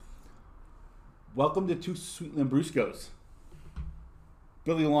Welcome to Two Sweet Lambruscos.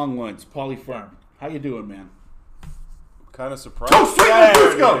 Billy Longloins, Paulie Firm. How you doing, man? Kind of surprised. Two Sweet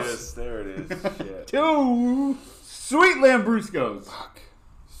Lambruscos! There it is. Shit. Two Sweet Lambruscos. Fuck.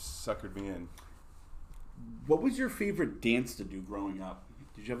 Suckered me in. What was your favorite dance to do growing up?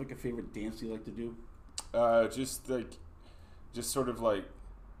 Did you have like a favorite dance you like to do? Just sort of like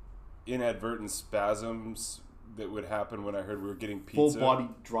inadvertent spasms that would happen when I heard we were getting pizza. Full body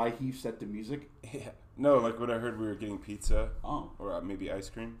dry heave set to music? Yeah. No, like when I heard we were getting pizza. Oh. Or maybe ice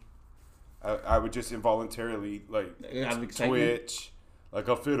cream. I would just involuntarily like twitch, like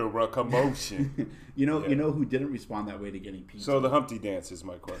a fit of a commotion. You know who didn't respond that way to getting pizza? So the Humpty Dance is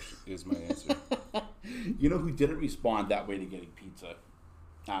my question. Is my answer. You know who didn't respond that way to getting pizza?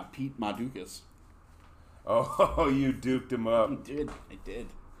 Pete Madukas. Oh, you duked him up. I did.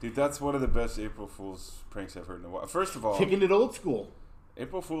 Dude, that's one of the best April Fool's pranks I've heard in a while. First of all, Kicking it old school.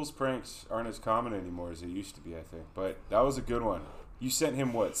 April Fool's pranks aren't as common anymore as they used to be, I think. But that was a good one. You sent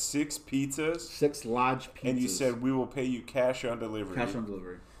him, what, 6 pizzas? 6 large pizzas. And you said, we will pay you cash on delivery. Cash on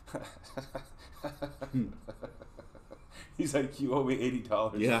delivery. He's like, you owe me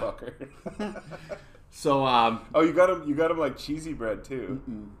 $80, Yeah. fucker. So, oh, you got him like cheesy bread, too.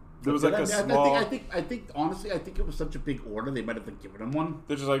 There was like a small... I think, honestly, I think it was such a big order, they might have been giving him one.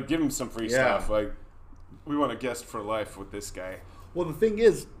 They're just like, give him some free stuff. Like, we want a guest for life with this guy. Well, the thing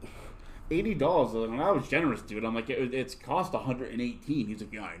is, $80. When I was generous, dude, I'm like, it's cost $118. He's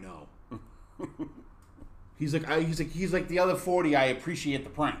like, yeah, I know. he's like the other 40. I appreciate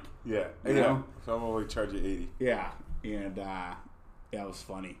the prank. Yeah, you know? So I'm only charge you 80. Yeah, and that was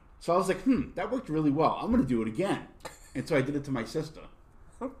funny. So I was like, that worked really well. I'm gonna do it again. And so I did it to my sister,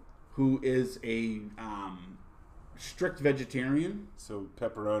 who is a strict vegetarian. So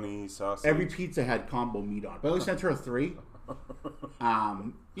pepperoni, sausage. Every pizza had combo meat on, but I only sent her 3.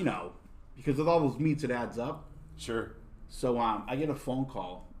 Because with all those meats, it adds up. Sure. So I get a phone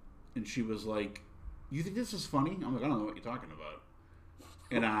call, and she was like, "You think this is funny?" I'm like, "I don't know what you're talking about."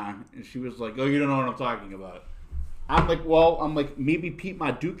 And she was like, "Oh, you don't know what I'm talking about." I'm like, "Well, maybe Pete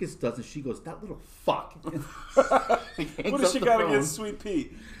Madukas does." And she goes, "That little fuck." What does she got against Sweet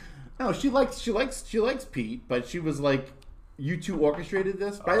Pete? No, she likes Pete, but she was like, "You two orchestrated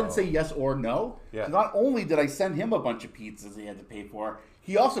this?" But I didn't say yes or no. Yeah. So not only did I send him a bunch of pizzas he had to pay for,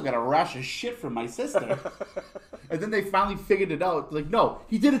 he also got a rash of shit from my sister. And then they finally figured it out. Like, no,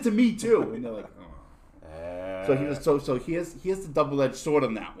 he did it to me too. And they're like, oh. So he has the double-edged sword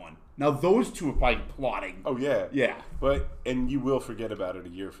on that one. Now those two are probably plotting. Oh yeah. Yeah. And you will forget about it a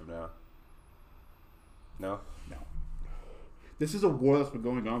year from now. No? No. This is a war that's been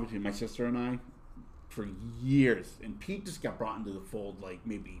going on between my sister and I for years, and Pete just got brought into the fold like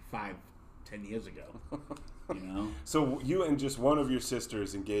maybe 5-10 years ago. You know. So you and just one of your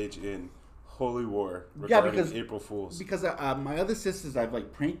sisters engage in holy war regarding April Fools. Because my other sisters I've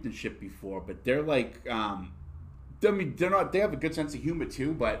like pranked and shit before, but they're like, they're not. They have a good sense of humor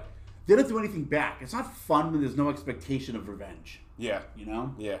too, but they don't do anything back. It's not fun when there's no expectation of revenge. Yeah. You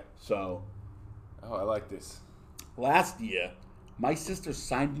know. Yeah. So. Oh, I like this. Last year, my sister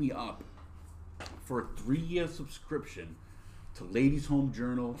signed me up for a 3-year subscription to Ladies' Home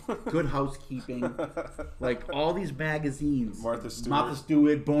Journal, Good Housekeeping, like all these magazines. Martha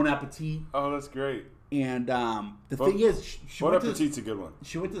Stewart, Bon Appetit. Oh, that's great. And the thing is, Bon Appetit's a good one.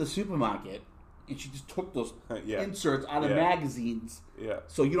 She went to the supermarket and she just took those Yeah. inserts out of magazines. Yeah.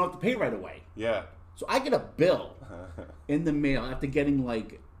 So you don't have to pay right away. Yeah. So I get a bill in the mail after getting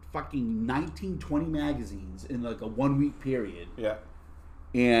like fucking 19, 20 magazines in like a 1-week period. Yeah.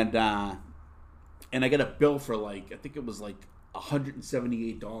 And I get a bill for like, I think it was like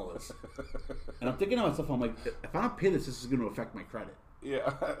 $178. And I'm thinking to myself, I'm like, if I don't pay this is going to affect my credit.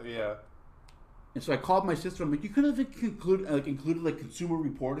 Yeah. Yeah. And so I called my sister. I'm like, you could have included like Consumer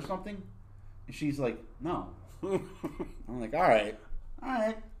Report or something. And she's like, no. I'm like, all right.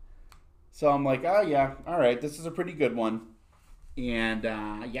 So I'm like, oh yeah, all right. This is a pretty good one. And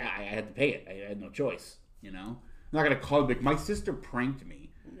I had to pay it. I had no choice. You know, I'm not gonna call like my sister pranked me.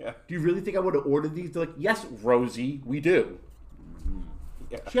 Yeah. Do you really think I would have ordered these? They're like, yes, Rosie, we do.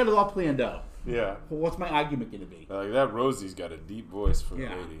 Yeah. She had it all planned out. Yeah. Well, what's my argument gonna be? That Rosie's got a deep voice for a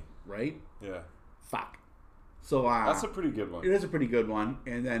lady. Right? Yeah. Fuck. So that's a pretty good one. It is a pretty good one.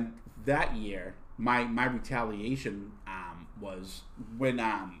 And then that year, my retaliation was when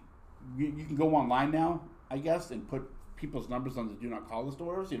you can go online now, I guess, and put people's numbers on the do not call list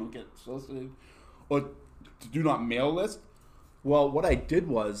orders. You don't get solicited or the do not mail list. Well, what I did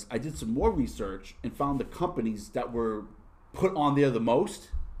was I did some more research and found the companies that were put on there the most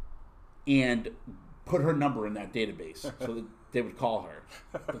and put her number in that database. So they would call her.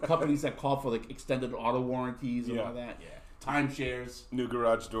 The companies that call for like extended auto warranties and all that. Yeah. Timeshares. New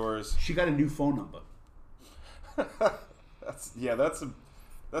garage doors. She got a new phone number. That's the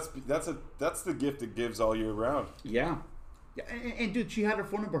gift that gives all year round. Yeah. And dude, she had her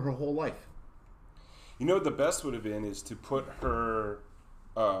phone number her whole life. You know what the best would have been is to put her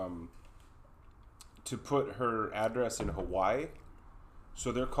address in Hawaii.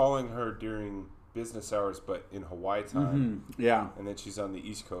 So they're calling her during business hours, but in Hawaii time. Mm-hmm. Yeah. And then she's on the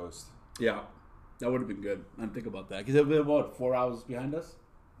East Coast. Yeah. That would have been good. I didn't think about that. Because they've been about 4 hours behind us?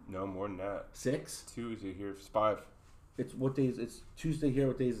 No, more than that. 6? Tuesday here. It's 5. It's what days? It's Tuesday here.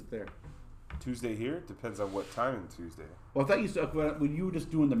 What day is it there? Tuesday here? Depends on what time in Tuesday. Well, I thought you said, when you were just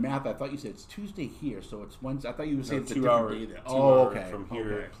doing the math, I thought you said it's Tuesday here, so it's Wednesday. I thought you were saying it's a different day there. Okay. From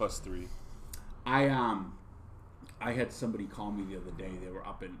here, plus 3. I had somebody call me the other day. They were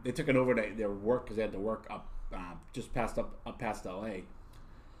up they took an overnight. They were work because they had to work up just past LA.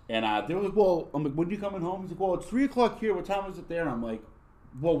 And they were like, well, I'm like, when are you coming home? He's like, well, it's 3 o'clock here. What time is it there? And I'm like,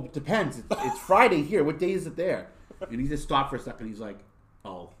 well, it depends. It's Friday here. What day is it there? And he just stopped for a second. He's like,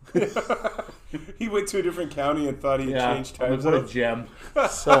 oh. He went to a different county and thought he had changed time. What a gem.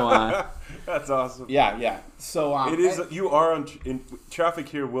 So, that's awesome. Yeah. So it is. You are in traffic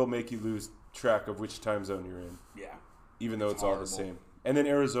here. Will make you lose track of which time zone you're in. Yeah. Even though it's all the same. And then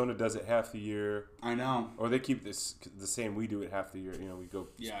Arizona does it half the year. I know. Or they keep this the same. We do it half the year. You know, we go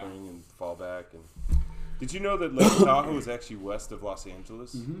spring and fall back. And did you know that Lake Tahoe is actually west of Los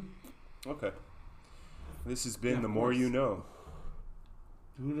Angeles? Mm-hmm. Okay. This has been The More You Know.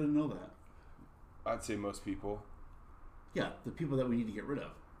 Who didn't know that? I'd say most people. Yeah, the people that we need to get rid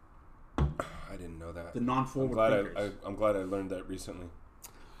of. I didn't know that. The non-forward thinkers. I'm glad I learned that recently.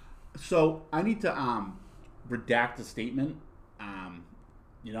 So I need to redact a statement.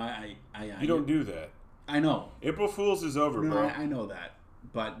 You don't do that. I know. April Fool's is over, bro. I know that,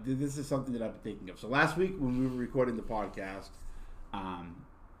 but this is something that I've been thinking of. So last week when we were recording the podcast,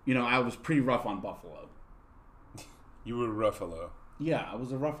 I was pretty rough on Buffalo. You were Ruffalo. Yeah, I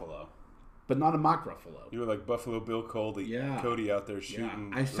was a Ruffalo, but not a mock Ruffalo. You were like Buffalo Bill Cody out there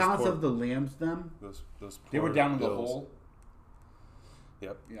shooting. I Silence of the Lambs them. Those they were down in the hole.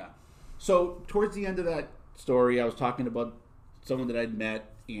 Yep. Yeah. So towards the end of that story, I was talking about someone that I'd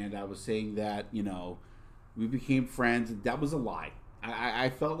met, and I was saying that, we became friends, and that was a lie. I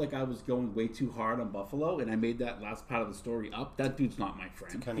felt like I was going way too hard on Buffalo, and I made that last part of the story up. That dude's not my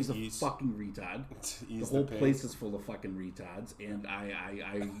friend. He's a fucking retard. The whole place is full of fucking retards, and I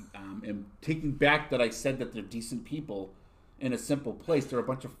am taking back that I said that they're decent people in a simple place. They're a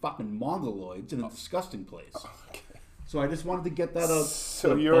bunch of fucking mongoloids in a disgusting place. Okay. So I just wanted to get that out.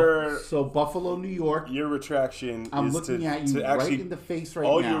 So Buffalo, New York. Your retraction. I'm looking at you right in the face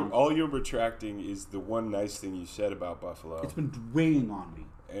right now. All you're retracting is the one nice thing you said about Buffalo. It's been weighing on me.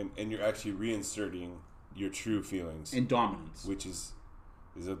 And you're actually reinserting your true feelings and dominance, which is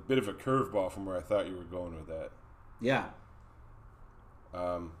a bit of a curveball from where I thought you were going with that. Yeah.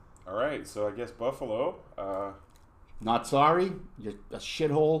 All right. So I guess Buffalo. Not sorry. You're a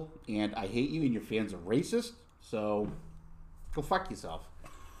shithole, and I hate you, and your fans are racist. So, go fuck yourself.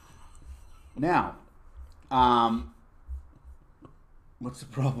 Now, what's the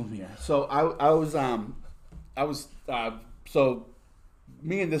problem here? So so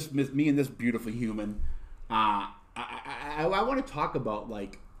me and this beautiful human, I want to talk about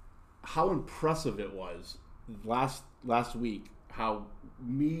like how impressive it was last week. How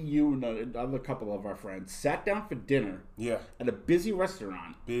me, you, and another couple of our friends sat down for dinner. Yeah. At a busy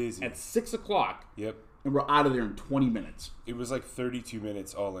restaurant. At 6 o'clock. Yep. And we're out of there in 20 minutes. It was like 32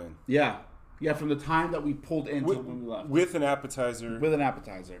 minutes all in. Yeah. Yeah, from the time that we pulled in to when we left. With an appetizer.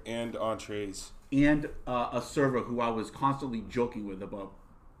 And entrees. And a server who I was constantly joking with about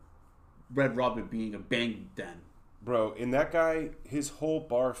Red Robin being a bang den. Bro, and that guy, his whole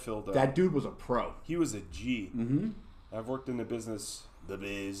bar filled up. That dude was a pro. He was a G. Mm-hmm. I've worked in the biz,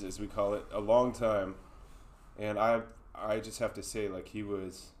 as we call it, a long time. And I just have to say, like, he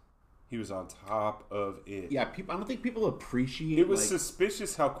was on top of it. Yeah, I don't think people appreciate. It was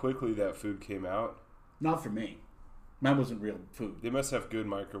suspicious how quickly that food came out. Not for me. Mine wasn't real food. They must have good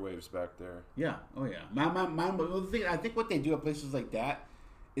microwaves back there. Yeah. Oh yeah. Mine. I think what they do at places like that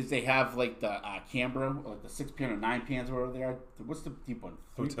is they have like the Canberra, like the 6-pan or 9-pans or whatever they are. What's the deep one?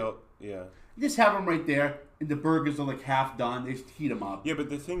 Hotel. Yeah. You just have them right there, and the burgers are like half done. They just heat them up. Yeah, but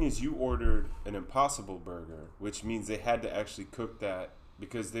the thing is, you ordered an Impossible Burger, which means they had to actually cook that.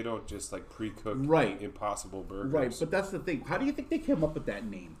 Because they don't just like pre-cook Impossible Burgers. Right, but that's the thing. How do you think they came up with that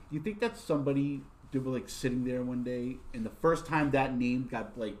name? Do you think that's somebody they were like sitting there one day and the first time that name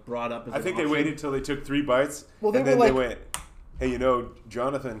got like brought up as I think they waited till they took 3 bites. Well, they went. hey,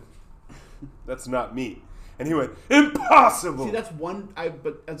 Jonathan, that's not meat. And he went, impossible! See, that's one.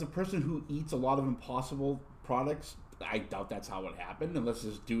 But as a person who eats a lot of Impossible products, I doubt that's how it happened, unless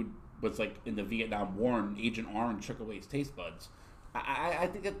this dude was like in the Vietnam War and Agent Orange took away his taste buds. I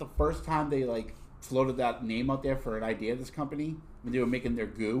think that the first time they like floated that name out there for an idea of this company, when they were making their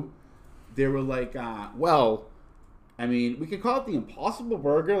goo, they were like, well, I mean, we could call it the Impossible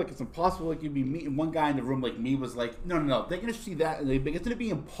Burger. Like, it's impossible. Like, you'd be meeting one guy in the room like me was like, no. They're going to see that, and it's going to be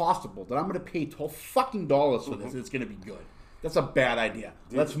impossible that I'm going to pay $12 fucking for this, and it's going to be good. That's a bad idea.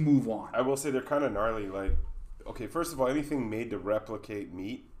 Let's move on. I will say they're kind of gnarly. Like, okay, first of all, anything made to replicate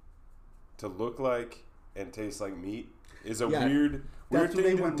meat, to look like and taste like meat, is a weird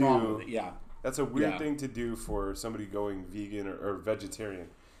thing to do. Yeah. That's a weird thing to do for somebody going vegan or vegetarian.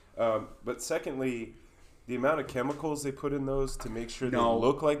 But secondly, the amount of chemicals they put in those to make sure they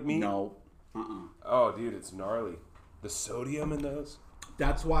look like meat. No. Oh, dude, it's gnarly. The sodium in those.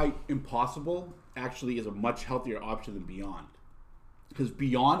 That's why Impossible actually is a much healthier option than Beyond. Because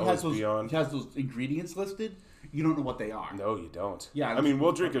Beyond has those ingredients listed. You don't know what they are. No, you don't. Yeah, I mean,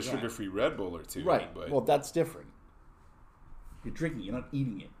 we'll drink a sugar-free Red Bull or two. Right. But well, that's different. You're drinking. You're not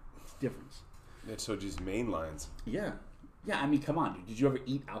eating it. It's different. It's so just main lines. Yeah. Yeah, I mean, come on, dude. Did you ever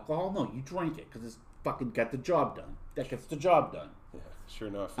eat alcohol? No, you drank it because it's fucking got the job done. That gets the job done. Yeah, sure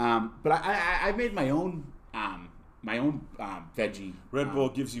enough. But I made my own veggie. Red Bull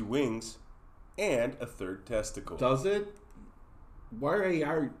gives you wings and a third testicle. Does it? Why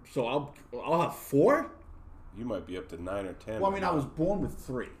are so I'll have 4? You might be up to 9 or 10. Well, I mean, I was born with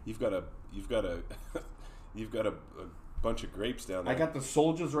 3. You've got a bunch of grapes down there. I got the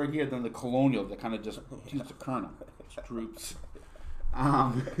soldiers right here, then the colonial that kind of just keeps the kernel, just droops.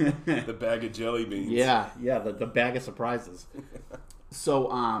 The bag of jelly beans. Yeah, the bag of surprises. So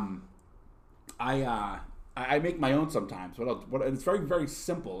I make my own sometimes. And it's very, very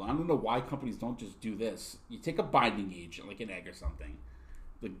simple. I don't know why companies don't just do this. You take a binding agent, like an egg or something,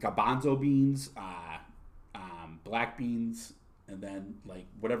 the garbanzo beans, black beans, and then like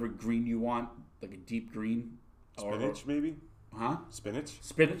whatever green you want, like a deep green. Spinach, maybe? Huh?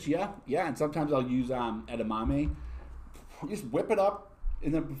 Spinach, yeah. And sometimes I'll use edamame. Just whip it up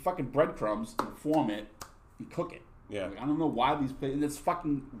in the fucking breadcrumbs and form it and cook it. Yeah. Like, I don't know why these places. And it's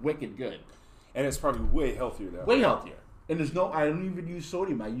fucking wicked good. And it's probably way healthier though. Way healthier. And there's no. I don't even use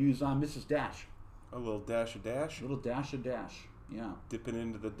sodium. I use Mrs. Dash. A little dash of dash. A little dash of dash. Yeah. Dipping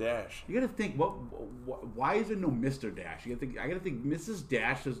into the dash. You got to think. Why is there no Mr. Dash? You got to think. I got to think. Mrs.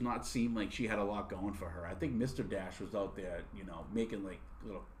 Dash does not seem like she had a lot going for her. I think Mr. Dash was out there, making like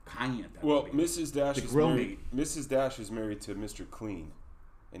little cayenne. Well, Mrs. Dash is married. Mrs. Dash is married to Mr. Clean,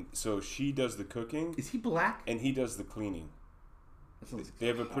 and so she does the cooking. Is he black? And he does the cleaning. They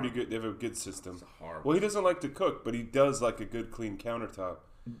have a good system. It's horrible. Well, he doesn't like to cook, but he does like a good clean countertop.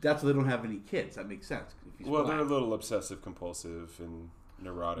 That's why they don't have any kids. That makes sense. Well, they're a little obsessive compulsive and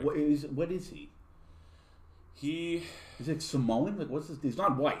neurotic. What is he? He is like Samoan. Like what's his? He's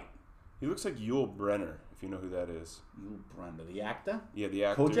not white. He looks like Yul Brynner, if you know who that is. Yul Brynner, the actor. Yeah, the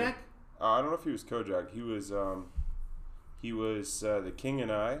actor. Kojak. I don't know if he was Kojak. He was The King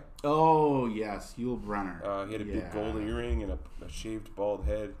and I. Oh yes, Yul Brynner. He had a big gold earring and a shaved bald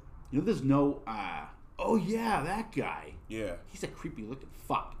head. There's no. Oh yeah, that guy. Yeah. He's a creepy looking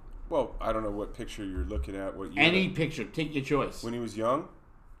fuck. Well, I don't know what picture you're looking at. Any picture, take your choice. When he was young?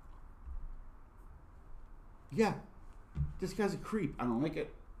 Yeah. This guy's a creep. I don't like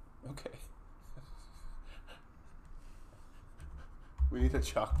it. Okay. We need a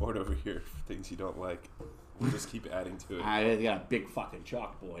chalkboard over here for things you don't like. We'll just keep adding to it. I got a big fucking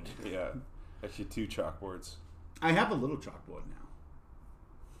chalkboard. Yeah. Actually, 2 chalkboards. I have a little chalkboard now.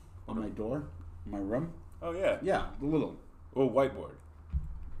 On my door? In my room? Oh, yeah. Yeah, the little. Oh, whiteboard.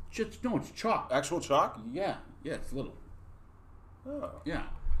 No, it's chalk. Actual chalk? Yeah, it's little. Oh. Yeah.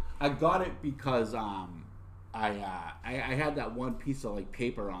 I got it because I had that one piece of like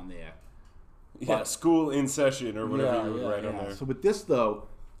paper on there. Yeah, school in session or whatever you would write on there. So with this though,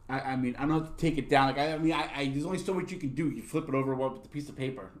 I mean, I don't have to take it down. Like there's only so much you can do. You flip it over with the piece of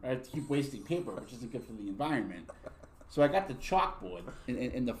paper. I have to keep wasting paper, which isn't good for the environment. So I got the chalkboard,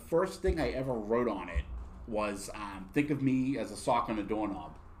 and the first thing I ever wrote on it was think of me as a sock on a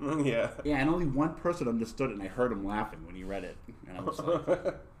doorknob. Yeah. Yeah, and only one person understood it, and I heard him laughing when he read it. And I was like,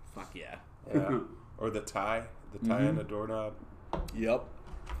 fuck yeah. Yeah. Or the tie on the doorknob. Yep.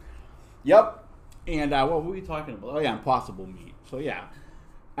 And what were we talking about? Oh, yeah, Impossible meat. So, yeah.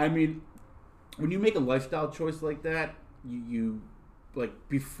 I mean, when you make a lifestyle choice like that, you like,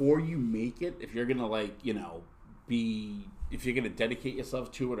 before you make it, if you're going to, like, be, if you're going to dedicate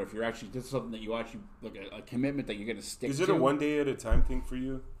yourself to it, or if you're actually, this is something that you actually, like a commitment that you're going to stick to. Is it a one day at a time thing for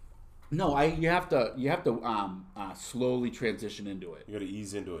you? No, you have to slowly transition into it. You got to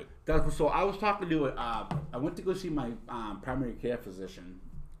ease into it. So I was talking to I went to go see my primary care physician,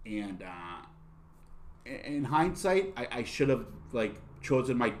 and in hindsight, I should have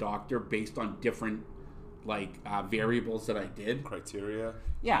chosen my doctor based on different variables that I did. Criteria.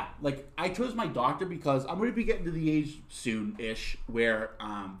 Yeah, I chose my doctor because I'm going to be getting to the age soon-ish where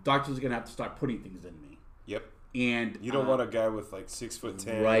doctors are going to have to start putting things in me. Yep. And you don't want a guy with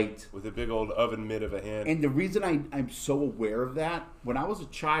 6'10", right, with a big old oven mitt of a hand. And the reason I'm so aware of that, when I was a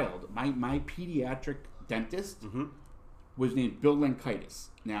child, my pediatric dentist was named Bill Lankaitis.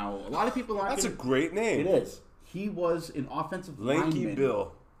 Now, a lot of people aren't. That's a great name. It is. He was an offensive Lanky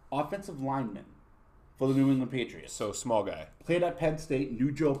Bill. Offensive lineman for the New England Patriots. So, small guy. Played at Penn State,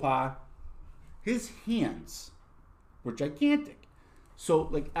 knew Joe Pa. His hands were gigantic.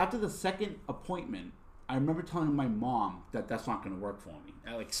 So, after the second appointment, I remember telling my mom that that's not going to work for me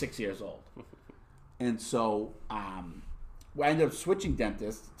at 6 years old. And so I ended up switching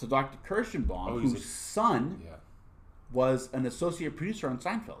dentists to Dr. Kirschenbaum, whose son was an associate producer on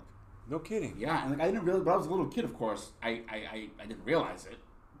Seinfeld. No kidding. Yeah, and I didn't realize, but I was a little kid, of course. I didn't realize it.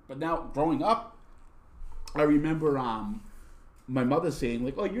 But now, growing up, I remember my mother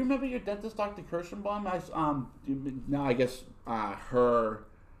saying, "Oh, you remember your dentist, Dr. Kirschenbaum?" Now I guess her...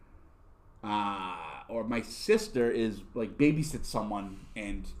 or my sister is babysits someone,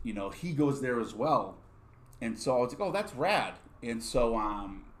 and he goes there as well, and so I was like, "Oh, that's rad." And so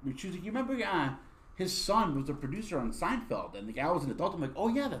she was like, "You remember his son was a producer on Seinfeld?" And the guy was an adult. I'm like, "Oh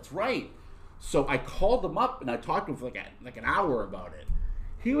yeah, that's right." So I called him up and I talked to him for an hour about it.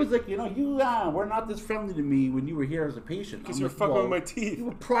 He was like, "You were not this friendly to me when you were here as a patient. Because you were fucking with my teeth. You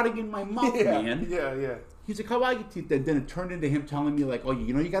were prodding in my mouth, man." Yeah. He's like, "How are your teeth?" Then it turned into him telling me "Oh,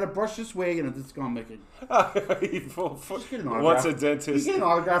 you got to brush this way," and it's going to make it. Just get an autograph. What's a dentist? You get an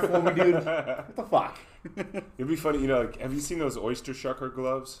autograph for me, dude. What the fuck? It'd be funny, have you seen those oyster shucker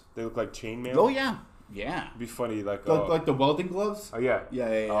gloves? They look like chainmail. Oh yeah. It'd be funny, like the welding gloves. Oh yeah.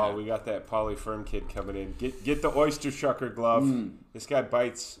 Yeah. Oh, we got that Polyfirm kid coming in. Get the oyster shucker glove. This guy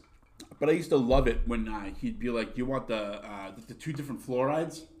bites. But I used to love it when he'd be like, "You want the two different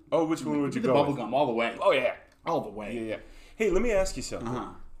fluorides?" Oh, which one would you go? The bubble gum all the way. Oh yeah, all the way. Yeah. Hey, let me ask you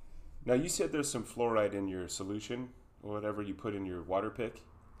something. Now you said there's some fluoride in your solution or whatever you put in your water pick.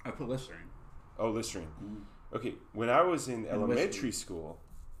 I put Listerine. Oh, Listerine. Okay, when I was in elementary school,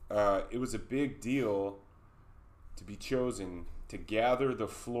 it was a big deal to be chosen to gather the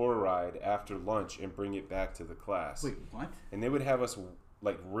fluoride after lunch and bring it back to the class. Wait, what? And they would have us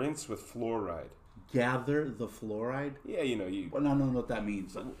rinse with fluoride. Gather the fluoride? Yeah, you. Well, I don't know what that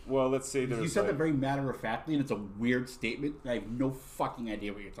means. Well, let's say there's. You said that very matter-of-factly, and it's a weird statement. I have no fucking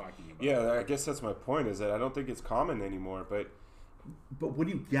idea what you're talking about. Yeah, I guess that's my point, is that I don't think it's common anymore, but... But what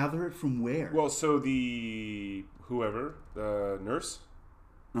do you gather it from where? Well, so the nurse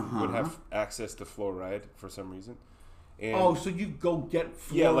would have access to fluoride for some reason. And so you go get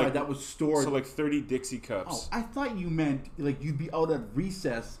fluoride that was stored. So 30 Dixie cups. Oh, I thought you meant you'd be out at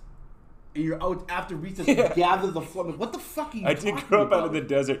recess, and you're out after recess to gather the fluoride. What the fuck are you talking about? I did grow up out in the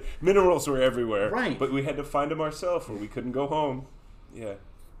desert. Minerals were everywhere. Right. But we had to find them ourselves, or we couldn't go home. Yeah.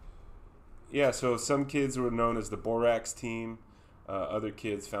 Yeah, so some kids were known as the borax team. Other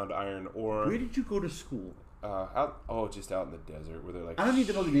kids found iron ore. Where did you go to school? Just out in the desert where they're I don't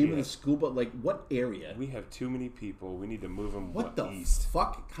even know the name of the school, but what area? We have too many people. We need to move them What the east.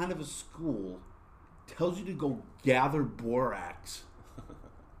 fuck kind of a school tells you to go gather borax?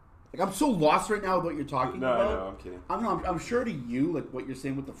 I'm so lost right now with what you're talking about. No, I'm kidding. I'm sure to you, what you're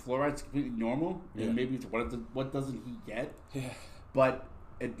saying with the fluoride is completely normal, and maybe it's what doesn't he get? Yeah. But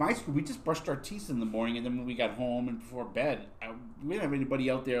at my school, we just brushed our teeth in the morning, and then when we got home and before bed, we didn't have anybody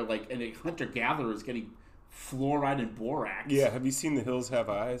out there any hunter-gatherers getting fluoride and borax. Yeah, have you seen The Hills Have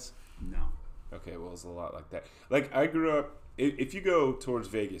Eyes? No. Okay, well, it's a lot like that. I grew up, if you go towards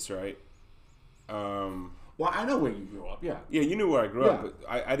Vegas, right? Well, I know where you grew up, yeah. Yeah, you knew where I grew up, but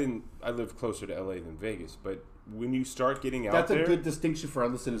I lived closer to LA than Vegas. But when you start getting out there... That's a good distinction for our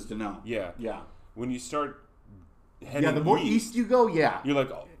listeners to know. Yeah. Yeah. When you start heading the more east you go, you're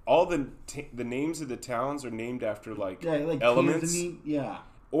like, all the names of the towns are named after, elements. Yeah.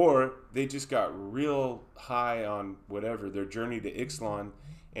 Or they just got real high on whatever, their journey to Ixtlan,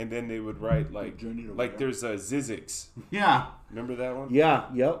 and then they would write there's a Zizix. Yeah. Remember that one? Yeah,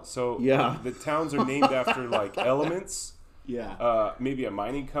 yep. So the towns are named after elements. Yeah. Maybe a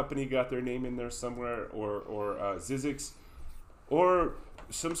mining company got their name in there somewhere, or Zizix, or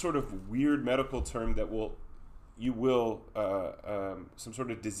some sort of weird medical term that will you will some sort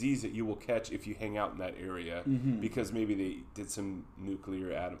of disease that you will catch if you hang out in that area because maybe they did some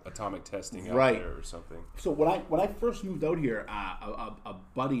nuclear atomic testing out there or something. So when I first moved out here, a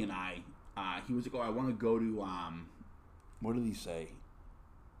buddy and I, he was like, "Oh, I want to go to what did he say?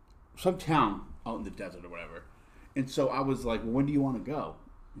 Some town out in the desert or whatever." And so I was like, "Well, when do you want to go?"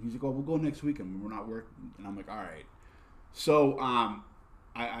 And he's like, "Oh, we'll go next weekend when we're not working." And I'm like, "All right." So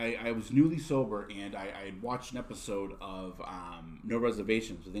I was newly sober, and I had watched an episode of No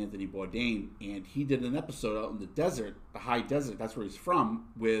Reservations with Anthony Bourdain, and he did an episode out in the desert, the high desert. That's where he's from.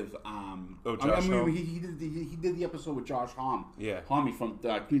 With Josh Homme. He did the episode with Josh Homme. Yeah, Homme from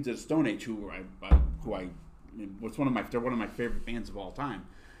Queens of the Stone Age, who I was one of my favorite bands of all time.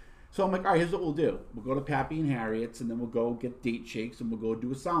 So I'm like, all right, here's what we'll do. We'll go to Pappy and Harriet's, and then we'll go get date shakes, and we'll go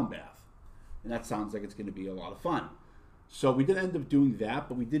do a sound bath. And that sounds like it's going to be a lot of fun. So we didn't end up doing that,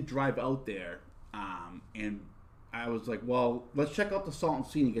 but we did drive out there. And I was like, well, let's check out the Salton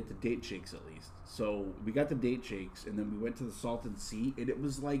Sea and get the date shakes at least. So we got the date shakes, and then we went to the Salton Sea, and it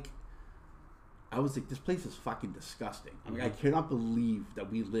was like, I was like, this place is fucking disgusting. I mean, I cannot believe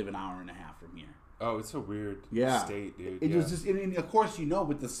that we live an hour and a half from here. Oh, it's a weird state, dude. It was just, and of course,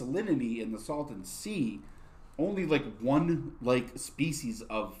 with the salinity in the Salton Sea, only like one species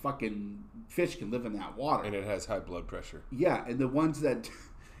of fucking fish can live in that water, and it has high blood pressure. Yeah, and the ones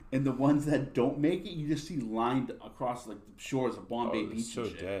that don't make it, you just see lined across like the shores of Bombay Beach. It's so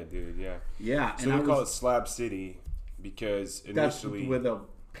dead, dude. Yeah. Yeah. So we call it Slab City because initially that's where the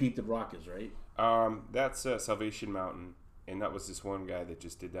Painted Rock is, right? That's Salvation Mountain. And that was this one guy that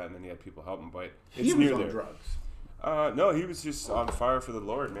just did that, and then he had people help him. But it's near there. Drugs. No, he was just on fire for the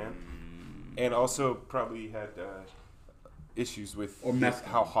Lord, man. And also probably had issues with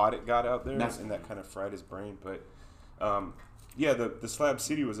how hot it got out there, and that kind of fried his brain. But the Slab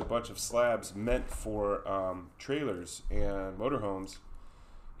City was a bunch of slabs meant for trailers and motorhomes.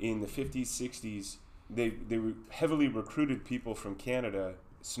 In the 50s, 60s, they heavily recruited people from Canada,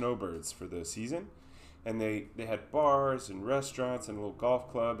 snowbirds, for the season. And they had bars and restaurants and a little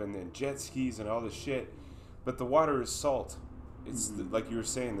golf club and then jet skis and all this shit. But the water is salt. It's like you were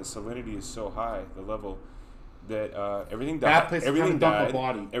saying, the salinity is so high, the level that everything died. Everything died.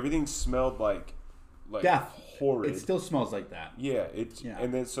 Everything smelled like death. Horrid. It still smells like that. Yeah.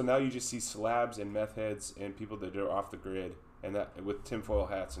 And then so now you just see slabs and meth heads and people that are off the grid and that with tinfoil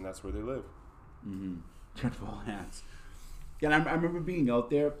hats, and that's where they live. Mm-hmm. Tinfoil hats. Yeah, and I remember being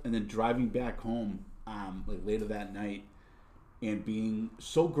out there and then driving back home. Later that night, and being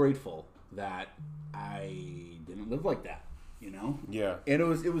so grateful that I didn't live like that, Yeah. And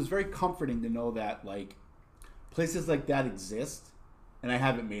it was very comforting to know that like places like that exist, and I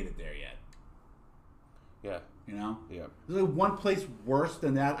haven't made it there yet. Yeah. Yeah. There's like one place worse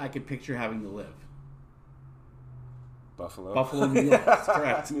than that I could picture having to live. Buffalo, New York. That's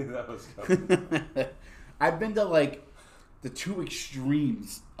correct. I knew that was coming. I've been to like the two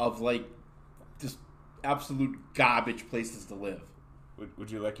extremes of like just absolute garbage places to live. Would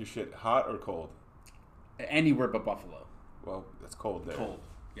you like your shit hot or cold? Anywhere but Buffalo. Well, that's cold there. Cold.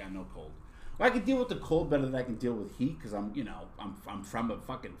 Yeah, no cold. Well, I can deal with the cold better than I can deal with heat because I'm from a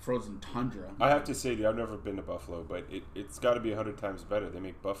fucking frozen tundra. I have to say, dude, I've never been to Buffalo, but it's got to be 100 times better. They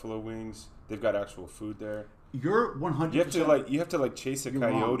make buffalo wings. They've got actual food there. You're 100%. You have to chase a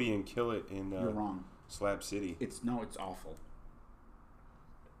coyote and kill it in You're wrong. Slab City. It's awful.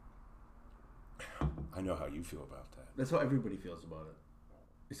 I know how you feel about that. That's how everybody feels about it.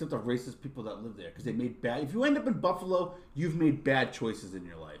 Except the racist people that live there. Because they made bad... If you end up in Buffalo, you've made bad choices in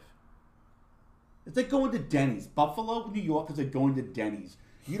your life. It's like going to Denny's. Buffalo, New York is like going to Denny's.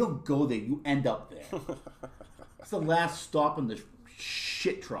 You don't go there. You end up there. It's the last stop on the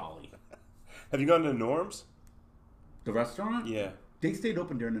shit trolley. Have you gone to Norm's? The restaurant? Yeah. They stayed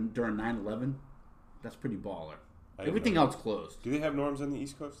open during 9/11. That's pretty baller. Everything else closed. Do they have Norm's on the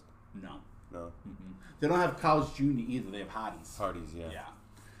East Coast? No. Mm-hmm. They don't have Carl's Jr. either. They have Hardee's. Hardee's, yeah.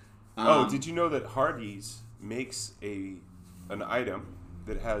 Yeah. Did you know that Hardee's makes an item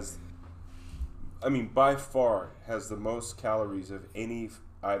that has, by far, has the most calories of any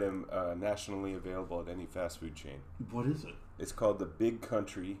item nationally available at any fast food chain? What is it? It's called the Big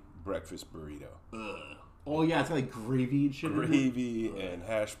Country Breakfast Burrito. Ugh. Oh, yeah, it's got like gravy and shit. Gravy and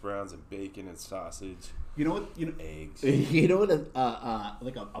hash browns and bacon and sausage. You know what? Eggs. You know what?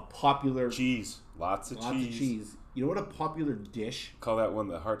 Like a popular cheese. Lots of cheese. You know what? A popular dish. Call that one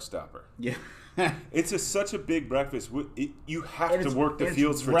the Heartstopper. Yeah. It's such a big breakfast. You have to work the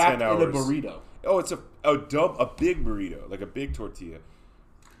fields for 10 hours. In a burrito. Oh, it's a big burrito, like a big tortilla.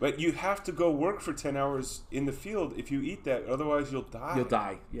 But you have to go work for 10 hours in the field if you eat that. Otherwise, you'll die. You'll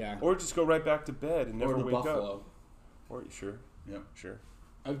die, yeah. Or just go right back to bed and never or the wake buffalo. up. Or sure. Yep. Sure.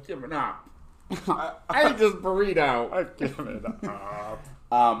 I've given up. I ate this burrito. I've given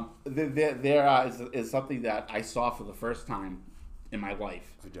up. There is something that I saw for the first time in my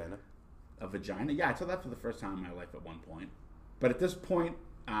life. Vagina? A vagina? Yeah, I saw that for the first time in my life at one point. But at this point,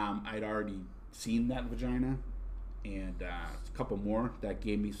 I'd already seen that vagina. And a couple more that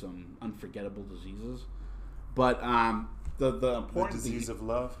gave me some unforgettable diseases. But the important disease of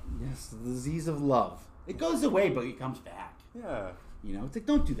love? Yes, the disease of love. It goes away, but it comes back. Yeah. You know, it's like,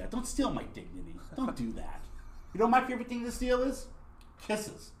 don't do that. Don't steal my dignity. Don't do that. You know what my favorite thing to steal is?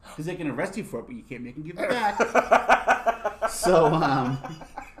 Kisses. Because they can arrest you for it, but you can't make them give it back. So,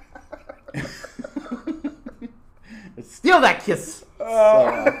 steal that kiss.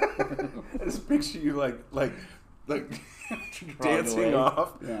 I just picture you like dancing away.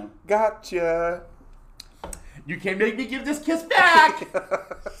 off. Yeah. Gotcha. You can't make me give this kiss back.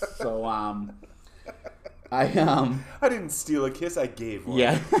 So, I didn't steal a kiss. I gave one.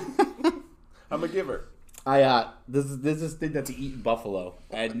 Yeah. I'm a giver. There's this thing that they eat in Buffalo.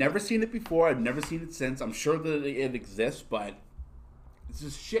 I'd never seen it before. I've never seen it since. I'm sure that it exists, but it's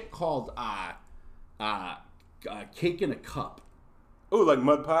this shit called cake in a cup. Oh, like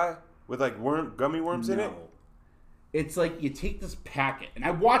mud pie with like gummy worms in it. It's like you take this packet, and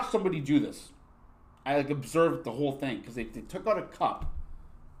I watched somebody do this. I like observed the whole thing because they took out a cup,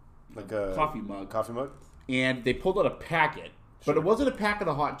 Like a coffee mug, and they pulled out a packet, but it wasn't a packet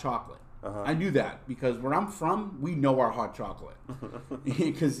of hot chocolate. I knew that because where I'm from, we know our hot chocolate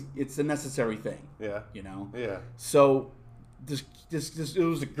because it's a necessary thing. Yeah, you know. Yeah. So this it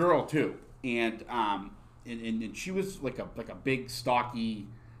was a girl too, and she was like a big stocky,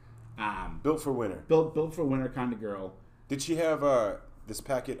 built for winter. Built for winter kind of girl. Did she have this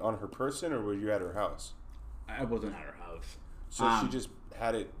packet on her person, or were you at her house? I wasn't at her house. So she just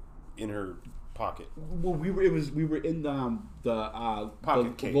had it in her pocket. Well, we were in the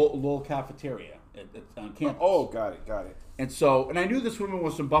Pocket cake. little cafeteria on campus. Oh, got it. And so, and I knew this woman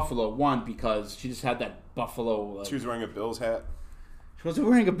was from Buffalo. One, because she just had that Buffalo. She was wearing a Bills hat. She wasn't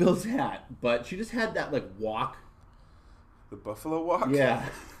wearing a Bills hat, but she just had that walk. The Buffalo walk. Yeah,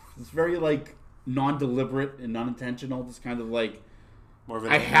 it's very non-deliberate and unintentional. Just kind of more of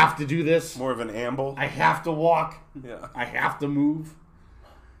an I have to do this. More of an amble. I have to walk. Yeah. I have to move.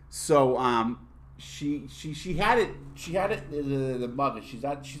 So she had it. She had it the mug. And she's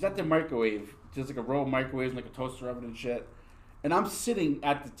at the microwave. Just like a row of microwaves, like a toaster oven and shit. And I'm sitting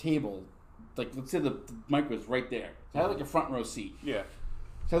at the table, let's say the microwave's right there. So I had a front row seat. Yeah.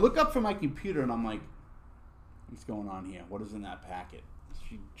 So I look up from my computer and I'm like, what's going on here? What is in that packet?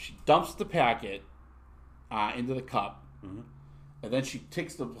 She dumps the packet into the cup, and then she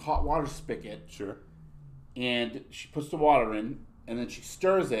takes the hot water spigot. Sure. And she puts the water in, and then she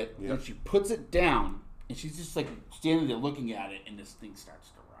stirs it, and then she puts it down, and she's just standing there looking at it, and this thing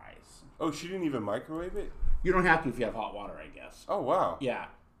starts to rise. Oh, she didn't even microwave it? You don't have to if you have hot water, I guess. Oh, wow. Yeah.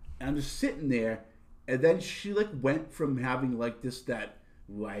 And I'm just sitting there, and then she went from having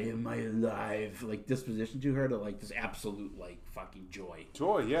why am I alive disposition to her to this absolute fucking joy.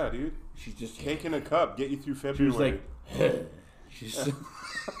 Joy, yeah, dude. She's just cake in a cup, get you through She February. was she's so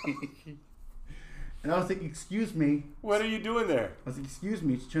and I was like, excuse me. What are you doing there? I was like, excuse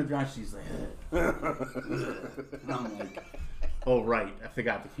me. She turns around, she's like, and I'm like, oh right, I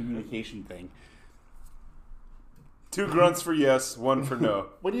forgot the communication thing. 2 grunts for yes, 1 for no.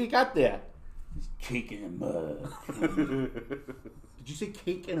 What do you got there? It's cake in a mug. Did you say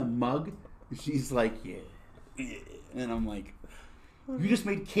cake in a mug? And she's like, yeah. And I'm like, you just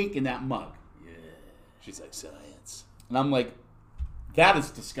made cake in that mug. Yeah. She's like, science. And I'm like, that is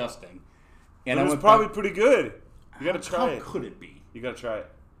disgusting. And it was probably pretty good. You gotta try it. How could it be? You gotta try it.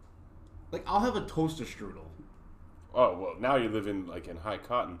 I'll have a toaster strudel. Oh well, now you live in in high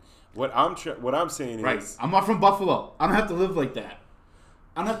cotton. What I'm saying is, I'm not from Buffalo. I don't have to live like that.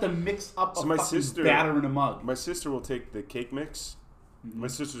 I don't have to mix up so a fucking batter in a mug. My sister will take the cake mix. My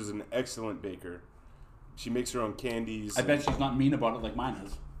sister's an excellent baker. She makes her own candies. I bet she's not mean about it like mine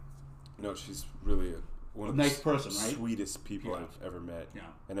is. No, she's really one of the nice person, right? Sweetest people I've ever met. Yeah,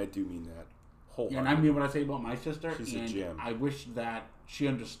 and I do mean that. Yeah, and I mean what I say about my sister. She's a gem. I wish that she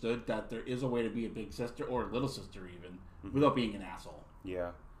understood that there is a way to be a big sister or a little sister even without being an asshole.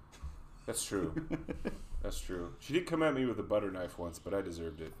 Yeah, that's true. That's true. She did come at me with a butter knife once, but I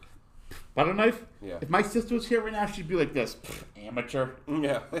deserved it. Butter knife? Yeah. If my sister was here right now, she'd be like this. Amateur.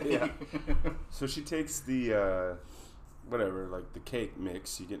 Yeah, yeah. So she takes the, the cake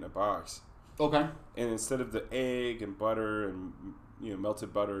mix you get in a box. Okay. And instead of the egg and butter and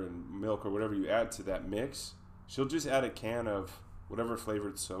melted butter and milk or whatever you add to that mix, she'll just add a can of whatever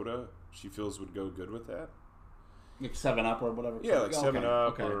flavored soda she feels would go good with that. Like 7-Up or whatever. Yeah, like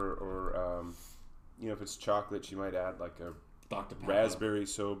 7-Up or if it's chocolate, she might add like a Dr. Pepper. Raspberry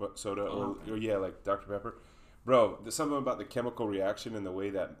soda or like Dr. Pepper. Bro, there's something about the chemical reaction and the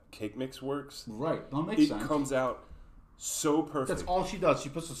way that cake mix works. Right, that makes sense. It comes out so perfect. That's all she does. She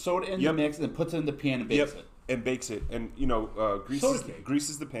puts the soda in the mix and then puts it in the pan and bakes it. And bakes it. And,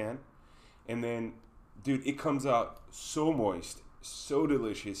 greases the pan. And then, dude, it comes out so moist, so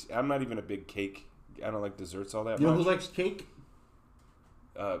delicious. I'm not even a big cake. I don't like desserts all that much. You know who likes cake?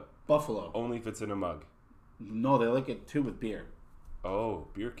 Buffalo. Only if it's in a mug. No, they like it too with beer. Oh,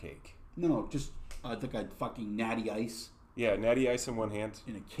 beer cake. No, just I think I'd fucking natty ice. Yeah, natty ice in one hand.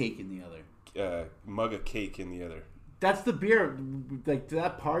 And a cake in the other. Mug of cake in the other. That's the beer. Like, to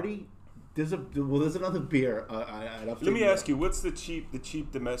that party, there's another beer. Let me ask you, what's the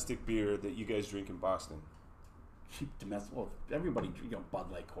cheap domestic beer that you guys drink in Boston? Cheap domestic. Well, everybody,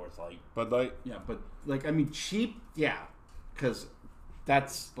 Bud Light, Coors Light. Bud Light? Yeah, but cheap. Yeah, because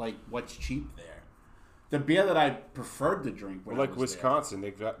that's like what's cheap there. The beer that I preferred to drink. When like Wisconsin,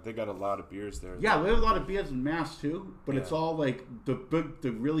 they got a lot of beers there. Yeah, we have a lot of beers in Mass too, but it's all like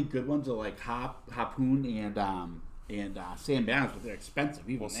the really good ones are like Harpoon and Sam Adams, but they're expensive.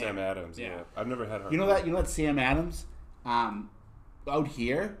 Even Sam Adams, yeah. I've never had Harpoon. You know that Sam Adams, out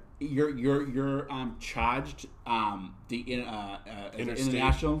here, you're charged the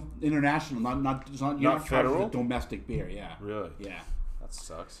international, not federal domestic beer. Yeah, really. Yeah, that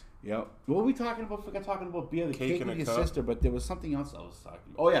sucks. Yeah. What were we talking about? Forgot talking about beer, the cake with your sister, but there was something else I was talking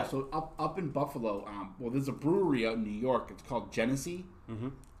about. Oh yeah, so up in Buffalo, there's a brewery out in New York. It's called Genesee. Mm-hmm.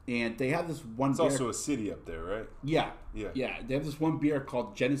 And they have this one beer. It's also a city up there, right? Yeah. Yeah. They have this one beer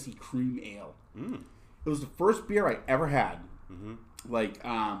called Genesee Cream Ale. Mm. It was the first beer I ever had. Mm-hmm. Like,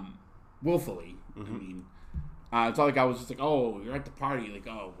 willfully. Mm-hmm. I mean, it's not like I was just like, oh, you're at the party. Like,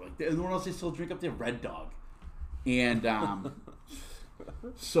 oh, like, everyone else, they still drink up there Red Dog. And,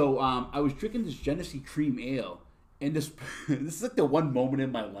 so I was drinking this Genesee Cream Ale, and this is like the one moment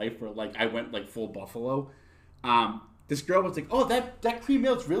in my life where like I went like full Buffalo. This girl was like, "Oh, that cream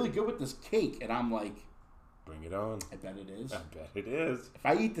ale is really good with this cake," and I'm like, "Bring it on!" I bet it is. I bet it is. If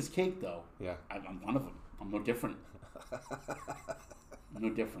I eat this cake, though, yeah, I'm one of them. I'm no different. I'm no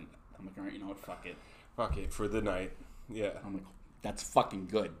different. I'm like, all right, you know what? Fuck it. Fuck it for the night. Yeah. I'm like, that's fucking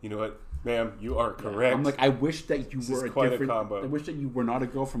good. You know what, ma'am? You are correct. I'm like, I wish that you were quite a combo. I wish that you were not a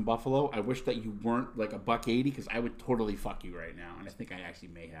girl from Buffalo. I wish that you weren't like $1.80 because I would totally fuck you right now, and I think I actually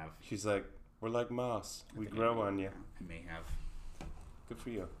may have. She's like, we're like moss. We grow on you. I may have. Good for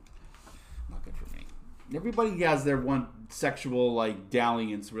you. Not good for me. Everybody has their one sexual like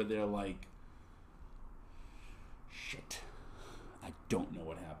dalliance where they're like, shit, I don't know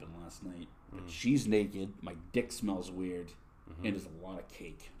what happened last night, but she's naked. My dick smells weird. And there's a lot of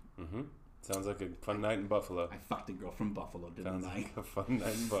cake. Mm-hmm. Sounds like a fun night in Buffalo. I fucked a girl from Buffalo, didn't I? Like a fun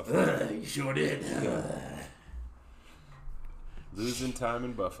night in Buffalo. You sure did. Yeah. Losing time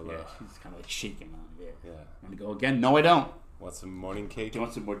in Buffalo. Yeah, she's kind of like shaking on it. Yeah. Want to go again? No, I don't. Want some morning cake? Do you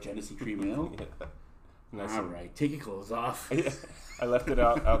want some more Genesee Cream Ale? Yeah. Nice. All right, take your clothes off. I left it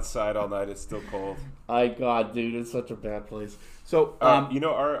outside all night. It's still cold. My God, dude, it's such a bad place. So,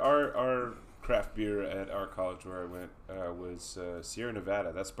 our craft beer at our college where I went was Sierra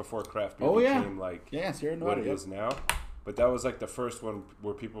Nevada. That's before craft beer became like Sierra Nevada, what it is now. But that was like the first one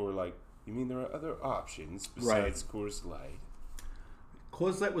where people were like, "You mean there are other options besides Coors Light?"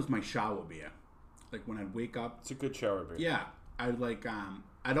 Coors Light was my shower beer. Like when I'd wake up, it's a good shower beer. Yeah, I'd like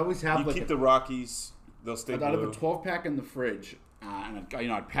I'd always have keep the Rockies. They'll stay blue. I'd have a 12-pack in the fridge, and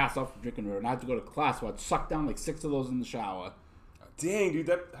I'd pass off from drinking it, and I had to go to class, so I'd suck down like 6 of those in the shower. Dang, dude,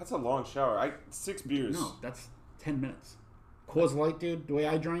 that's a long shower. 6 beers. No, that's 10 minutes. Coors Light, dude, the way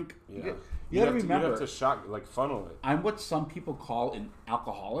I drink. Yeah. You gotta remember. You have to funnel it. I'm what some people call an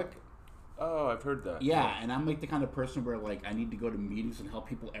alcoholic. Oh, I've heard that. Yeah, and I'm like the kind of person where like I need to go to meetings and help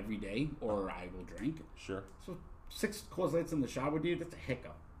people every day, or I will drink. Sure. So 6 Coors Lights in the shower, dude, that's a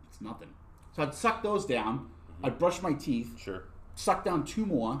hiccup. It's nothing. So I'd suck those down. Mm-hmm. I'd brush my teeth. Sure. Suck down 2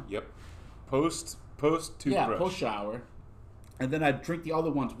 more. Yep. Post toothbrush. Yeah, post shower. And then I'd drink the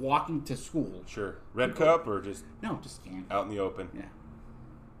other ones walking to school. Sure. Red cup or just... No, just can. Out in the open. Yeah.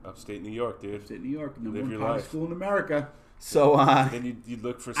 Upstate New York, dude. Upstate New York. Live your life. life. School in America. So, then you'd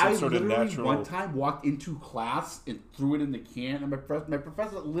look for some sort of natural... I one time walked into class and threw it in the can, and my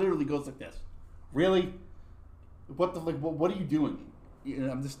professor literally goes like this. Really? What are you doing?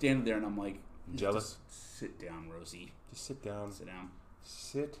 And I'm just standing there, and I'm like... Jealous? Just sit down, Rosie. Just sit down. Sit down.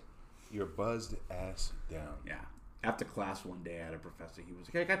 Sit your buzzed ass down. Yeah. after class one day, I had a professor. He was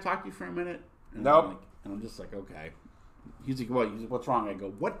like, "Hey, can I talk to you for a minute?" And Nope. I'm just like, "Okay." He's like, "What?" He's like, "What's wrong?" I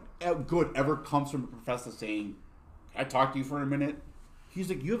go, "What good ever comes from a professor saying, 'Can I talk to you for a minute?'" He's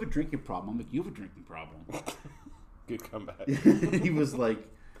like, "You have a drinking problem." I'm like, "You have a drinking problem." Good comeback. He was like,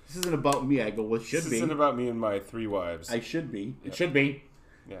 "This isn't about me." I go, "Well, it should be. This isn't about me and my 3 wives. I should be. Yeah. It should be."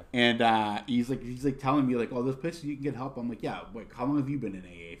 Yeah. And he's like telling me like, "Oh, this place you can get help." I'm like, "Yeah." Like, how long have you been in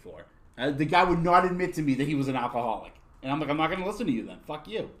AA for? The guy would not admit to me that he was an alcoholic, and I'm like, "I'm not going to listen to you then. Fuck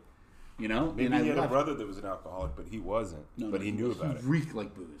you." You know. Maybe and he had a brother that was an alcoholic, but he wasn't. But he knew about it. He reeked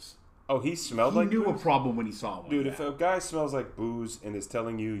like booze. Oh, he smelled He like knew booze? a problem when he saw one. Dude, if a guy smells like booze and is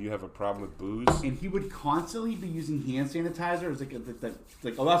telling you you have a problem with booze, and he would constantly be using hand sanitizer, it's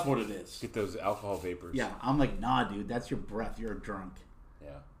like, oh, that's what it is. get those alcohol vapors. Yeah, I'm like, nah, dude, that's your breath. You're a drunk.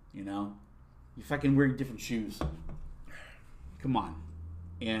 Yeah. You know, you fucking wearing different shoes. Come on.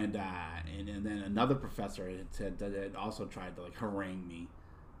 And then another professor had also tried to like harangue me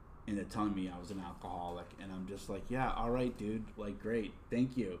into telling me I was an alcoholic, and I'm just like, yeah, all right, dude, like, great,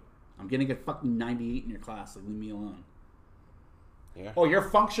 thank you. I'm getting a fucking 98 in your class. Like, leave me alone. Yeah. Oh, you're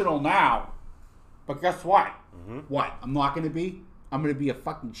functional now, but guess what? Mm-hmm. What? I'm not going to be. I'm going to be a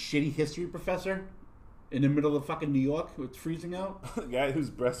fucking shitty history professor in the middle of fucking New York. It's freezing out. The guy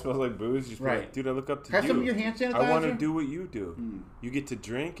whose breath smells like booze, just Right. like, dude, I look up to Have you. some of your hand sanitizer? I want to do what you do. You get to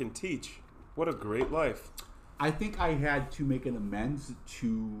drink and teach. What a great life. I think I had to make an amends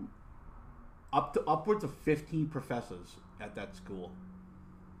to upwards of 15 professors at that school.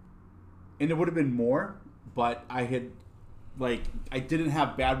 And it would have been more, but I didn't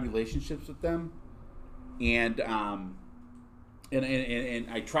have bad relationships with them, and I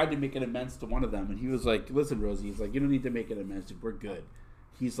tried to make an amends to one of them, and he was like, "Listen, Rosie," he's like, "You don't need to make an amends, dude. We're good."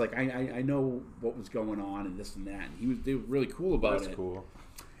 He's like, I know what was going on and this and that, and they were really cool about it. That's cool.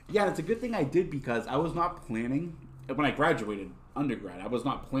 Yeah, and it's a good thing I did because I was not planning when I graduated undergrad. I was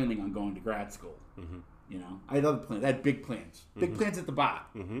not planning on going to grad school. Mm-hmm. You know, I had other plans. I had big plans, big plans at the bar.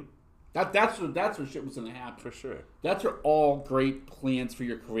 Mm-hmm. That's where shit was gonna happen. For sure. That's where all great plans for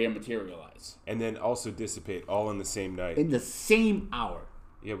your career materialize. And then also dissipate all in the same night. In the same hour.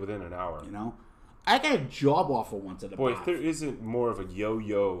 Yeah, within an hour. You know? I got a job offer once at a bar. Boy, if there isn't more of a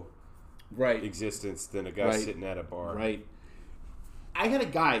yo-yo right. existence than a guy sitting at a bar. Right. I had a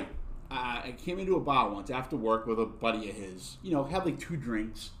guy, I came into a bar once after work with a buddy of his, you know, had like 2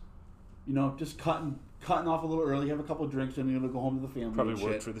 drinks, you know, just cutting off a little early, have a couple of drinks, and then go home to the family. Probably and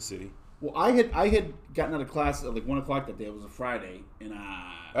worked shit. for the city. Well, I had gotten out of class at like 1 o'clock that day. It was a Friday, and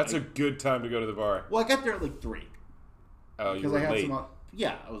that's a good time to go to the bar. Well, I got there at like 3. Oh, you were late.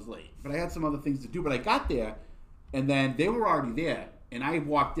 I was late, but I had some other things to do. But I got there, and then they were already there, and I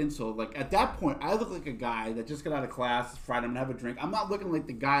walked in. So like at that point, I look like a guy that just got out of class. It's Friday. I'm gonna have a drink. I'm not looking like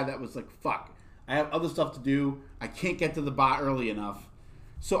the guy that was like, "Fuck, I have other stuff to do. I can't get to the bar early enough."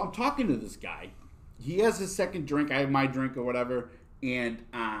 So I'm talking to this guy. He has his second drink. I have my drink or whatever. And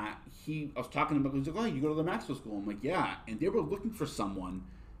I was talking to him. He's like, "Oh, you go to the Maxwell School?" I'm like, "Yeah." And they were looking for someone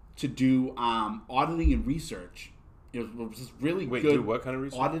to do auditing and research. It was just really good. Do what kind of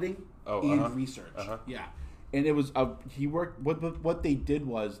research? Auditing and research. Yeah. And it was he worked. What they did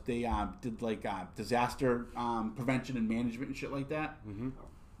was they did like disaster prevention and management and shit like that. Mm-hmm.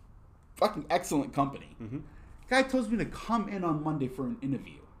 Fucking excellent company. Mm-hmm. Guy tells me to come in on Monday for an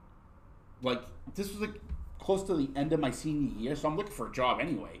interview. Like this was like close to the end of my senior year, so I'm looking for a job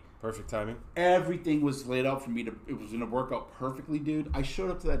anyway. Perfect timing. Everything was laid out for me it was gonna work out perfectly, dude. I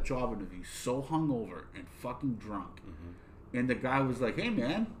showed up to that job interview so hungover and fucking drunk. Mm-hmm. And the guy was like, "Hey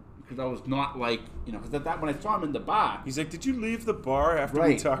man," because I was not like, you know, because that when I saw him in the bar, he's like, "Did you leave the bar after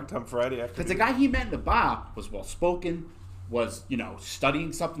we talked on Friday afternoon?" Because the guy he met in the bar was well spoken, was, you know,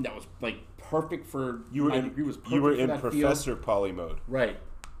 studying something that was like perfect for my degree. Was perfect you were for in that Professor field. Poly mode, right?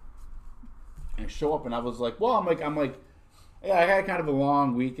 And I show up and I was like, well, I'm like, yeah, I had kind of a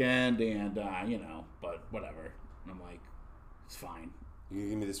long weekend and you know, but whatever. And I'm like, it's fine. You gonna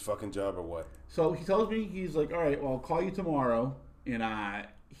give me this fucking job or what? So he tells me, he's like, all right, well, I'll call you tomorrow. And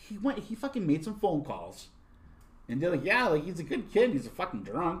he fucking made some phone calls. And they're like, yeah, like he's a good kid. He's a fucking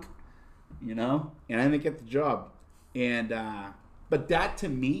drunk, you know? And I didn't get the job. And, but that to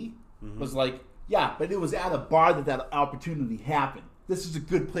me was like, yeah, but it was at a bar that opportunity happened. This is a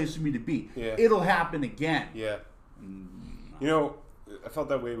good place for me to be. Yeah. It'll happen again. Yeah. You know, I felt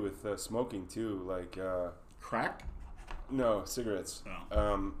that way with smoking too. Like crack? No, cigarettes.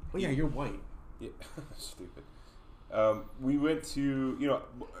 Oh, yeah, you're white. Yeah, stupid. We went to, you know,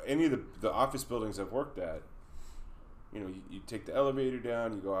 any of the office buildings I've worked at. You know, you take the elevator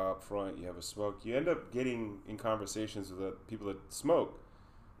down, you go out front, you have a smoke. You end up getting in conversations with the people that smoke.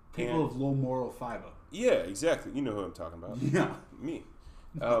 People of low moral fiber. Yeah, exactly. You know who I'm talking about. Yeah. Me.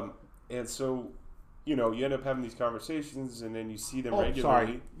 And so, you end up having these conversations, and then you see them Oh, regularly.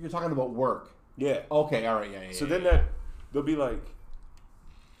 sorry. You're talking about work. Yeah. Okay, all right, yeah. So then they'll be like,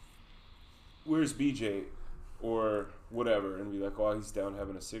 "Where's BJ?" or whatever, and be like, "Oh, he's down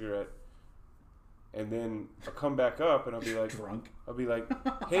having a cigarette." And then I'll come back up, and I'll be like, drunk. I'll be like,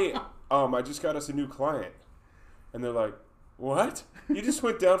 "Hey, I just got us a new client," and they're like, "What? You just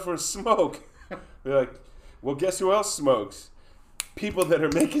went down for a smoke?" They're like, "Well, guess who else smokes? People that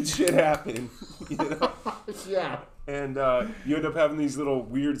are making shit happen." Yeah. And you end up having these little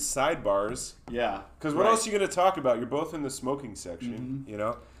weird sidebars. Yeah. Because what else are you going to talk about? You're both in the smoking section,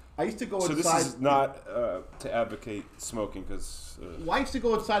 I used to go So inside. this is not to advocate smoking, because... Well, I used to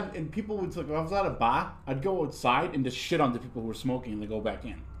go outside, and people would, like, if I was at a bar, I'd go outside and just shit on the people who were smoking, and they go back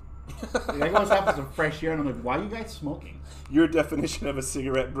in. Like, I go outside for some fresh air, and I'm like, why are you guys smoking? Your definition of a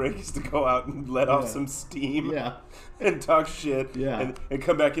cigarette break is to go out and let off some steam Yeah. and talk shit and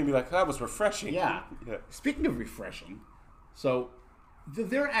come back in and be like, that was refreshing. Yeah. Yeah. Speaking of refreshing, so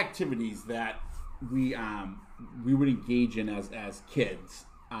there are activities that we would engage in as kids,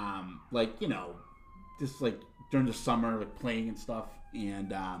 like, just like during the summer, like playing and stuff,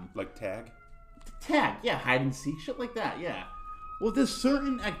 and Like tag? tag, yeah, hide and seek, shit like that, yeah. Well, there's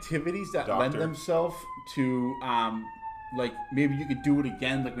certain activities that lend themselves to, like, maybe you could do it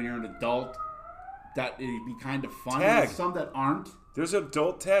again, like when you're an adult, that it'd be kind of fun. Tag. There's some that aren't. There's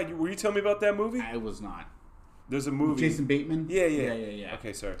adult tag. Were you telling me about that movie? I was not. There's a movie. Jason Bateman? Yeah.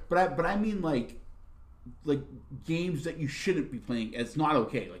 Okay, sorry. But I mean, like games that you shouldn't be playing. It's not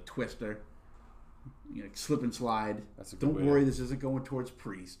okay, like Twister, like Slip and Slide. That's a good Don't way worry, to... this isn't going towards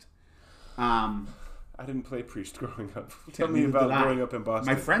Priest. I didn't play Priest growing up. Tell me about growing up in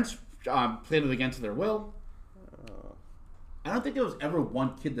Boston. My friends played it against their will. I don't think there was ever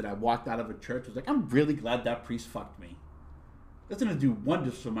one kid that I walked out of a church was like, I'm really glad that priest fucked me. That's going to do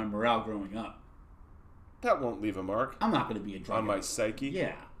wonders for my morale growing up. That won't leave a mark. I'm not going to be a drug on my addict. psyche.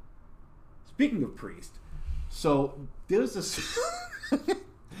 Yeah. Speaking of priest, so there's this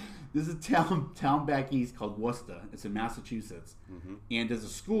there's a town back east called Worcester. It's in Massachusetts, and there's a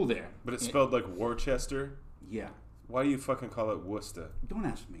school there. But it's spelled like Worcester. Yeah. Why do you fucking call it Worcester? Don't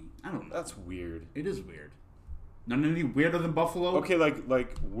ask me. I don't know. That's weird. It is weird. None any weirder than Buffalo. Okay,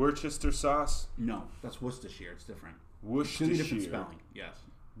 like Worcester sauce. No, that's Worcestershire. It's different. Worcestershire. Completely different spelling. Yes.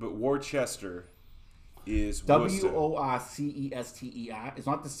 But Worcester is Worcester. It's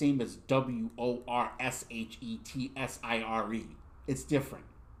not the same as Worchettsire. It's different.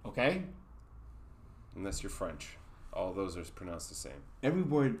 Okay? Unless you're French. All those are pronounced the same. Every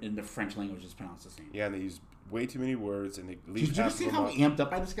word in the French language is pronounced the same. Yeah, and they use way too many words, and they leave Did you half see of them how out. amped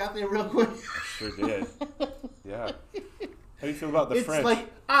up I just got there real quick? I sure did. Yeah. How do you feel about the French? It's like,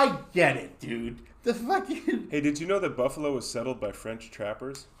 I get it, dude. The fucking... Hey, did you know that Buffalo was settled by French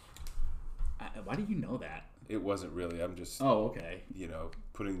trappers? Why do you know that? It wasn't really. I'm just... Oh, okay.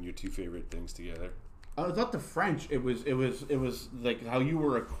 Putting your two favorite things together. Oh, it's not the French. It was like how you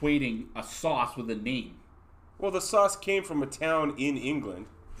were equating a sauce with a name. Well, the sauce came from a town in England.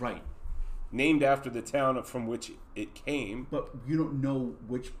 Right. Named after the town from which it came. But you don't know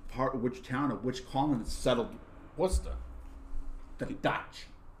which town, or which colony settled Worcester. The Dutch.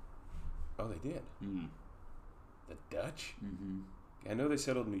 Oh, they did? Mm. The Dutch? Mm-hmm. I know they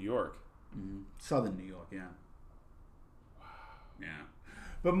settled New York. Mm-hmm. Southern New York, yeah. Wow. Yeah.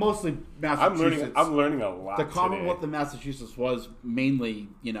 But mostly Massachusetts. I'm learning a lot The Commonwealth today. of Massachusetts was mainly,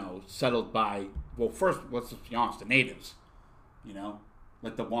 settled by, well, first, let's just be honest, the natives.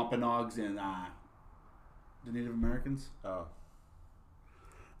 Like the Wampanoags and the Native Americans. Oh.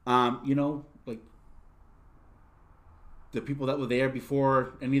 Like the people that were there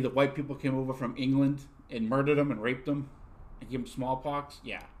before any of the white people came over from England and murdered them and raped them and gave them smallpox.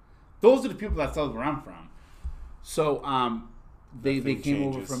 Yeah. Those are the people that's where I'm from. So, they came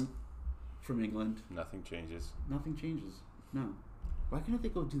over from England. Nothing changes. Nothing changes. No. Why can't they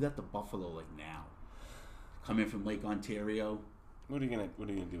go do that to Buffalo like now? Come in from Lake Ontario. What are you gonna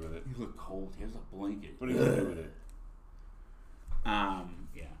do with it? You look cold. Here's a blanket. What are you gonna do with it?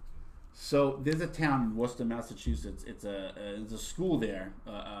 Yeah. So there's a town in Worcester, Massachusetts. It's a school there,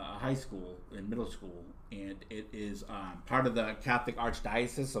 a high school and middle school, and it is part of the Catholic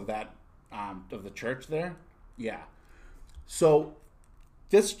Archdiocese of that of the church there. Yeah. So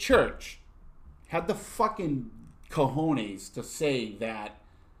this church had the fucking cojones to say that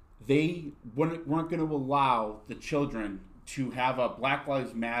they weren't going to allow the children to have a Black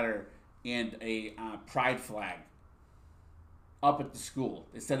Lives Matter and a pride flag up at the school.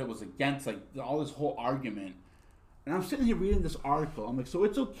 They said it was against all this whole argument. And I'm sitting here reading this article. I'm like, so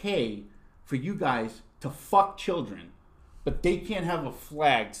it's okay for you guys to fuck children, but they can't have a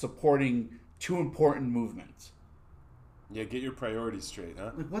flag supporting two important movements. Yeah, get your priorities straight,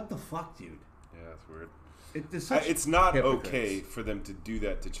 huh? Like, what the fuck, dude? Yeah, that's weird. It's not hypocrites. okay for them to do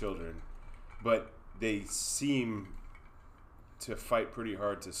that to children, but they seem to fight pretty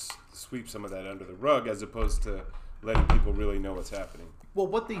hard to sweep some of that under the rug, as opposed to letting people really know what's happening. Well,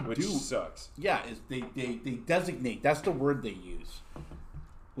 what they which do sucks. Yeah, is they designate. That's the word they use.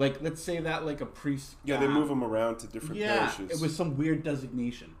 Like, let's say that like a priest. Yeah, they move them around to different parishes. It was some weird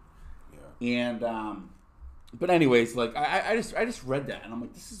designation. Yeah. And but anyways, like I just read that and I'm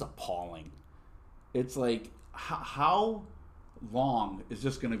like, this is appalling. It's like, how long is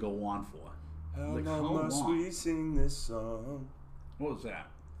this gonna go on for? How Like, long how must long? we sing this song? What was that?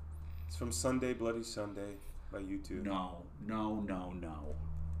 It's from Sunday Bloody Sunday by U2. No,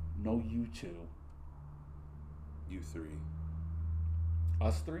 you two, U3.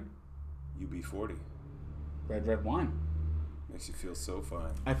 us three, UB40. red wine. Makes you feel so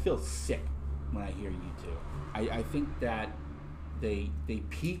fine. I feel sick when I hear you two. I think that they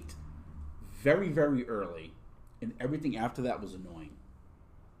peaked very, very early, and everything after that was annoying.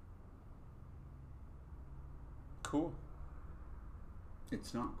 Cool.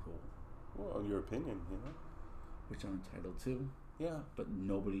 It's not cool, Well, your opinion, you know? which I'm entitled to, Yeah. but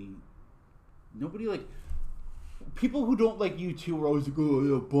nobody like people who don't like you two are always like, oh,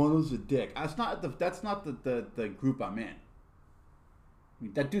 yeah, Bono's a dick. That's not the group I'm in. I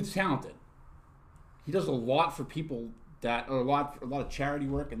mean, that dude's talented. He does a lot for people that are a lot of charity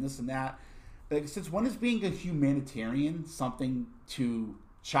work and this and that. Like, since when is being a humanitarian something to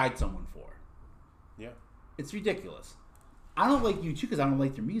chide someone for? Yeah. It's ridiculous. I don't like you two because I don't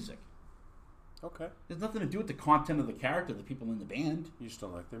like their music. Okay. There's nothing to do with the content of the character, the people in the band. You just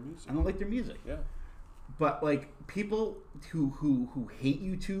don't like their music. I don't like their music. Yeah. But like people who hate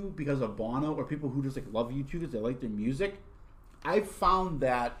you two because of Bono, or people who just like love you two because they like their music, I've found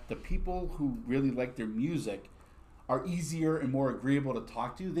that the people who really like their music are easier and more agreeable to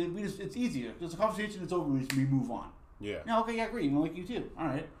talk to. It's easier. There's a conversation, it's over, we move on. Yeah. Yeah, okay, I agree. I like you too. All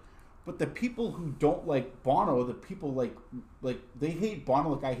right. But the people who don't like Bono, the people like they hate Bono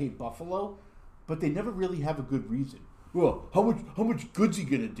like I hate Buffalo, but they never really have a good reason. Well, how much good's he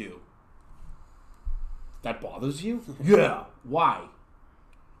gonna do? That bothers you? Yeah. Why?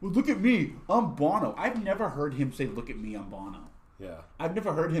 Well, look at me. I'm Bono. I've never heard him say, "Look at me, I'm Bono." Yeah. I've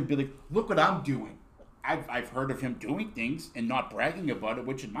never heard him be like, "Look what I'm doing." I've heard of him doing things and not bragging about it,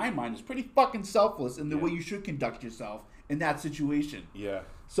 which in my mind is pretty fucking selfless in the way you should conduct yourself in that situation. Yeah.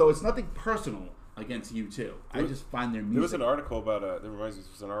 So it's nothing personal against you two. I just find their music. There was an article about that reminds me.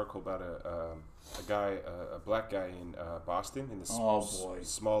 There was an article about a guy, a black guy in Boston, in this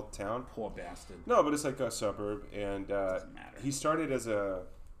small town. Poor bastard. No, but it's like a suburb, and Doesn't matter. he started as a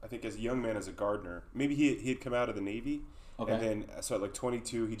young man as a gardener. Maybe he had come out of the Navy, Okay. and then so at like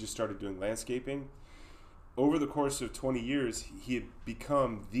 22, he just started doing landscaping. Over the course of 20 years, he had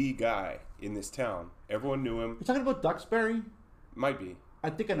become the guy in this town. Everyone knew him. You're talking about Duxbury? Might be. I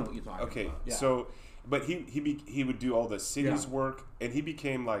think I know what you're talking about. Okay, Yeah. so, but he would do all the city's Yeah. work, and he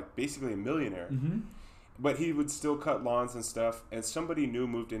became like basically a millionaire. Mm-hmm. But he would still cut lawns and stuff, and somebody new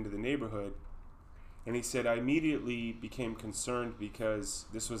moved into the neighborhood, and he said, I immediately became concerned because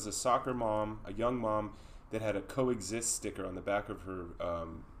this was a soccer mom, a young mom, that had a coexist sticker on the back of her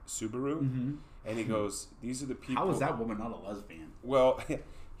Subaru, Mm-hmm. and he goes, these are the people... How is that woman not a lesbian? Well,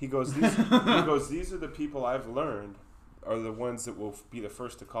 he goes, these are the people I've learned are the ones that will be the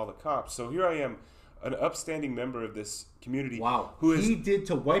first to call the cops. So here I am, an upstanding member of this community. Wow. Who is, he did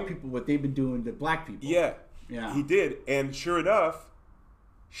to white people what they've been doing to black people. Yeah. Yeah. He did. And sure enough,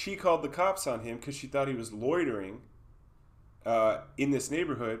 she called the cops on him because she thought he was loitering in this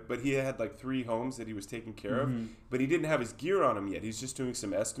neighborhood. But he had like 3 homes that he was taking care of. But he didn't have his gear on him yet. He's just doing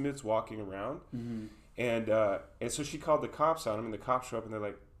some estimates, walking around. Mm-hmm. And so she called the cops on him, and the cops show up, and they're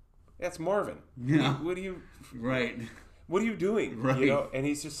like, that's Marvin. Yeah. What are you... Right. What are you doing? Right. You know, and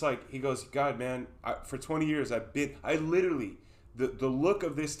he's just like, he goes, God, man, for 20 years I literally, the look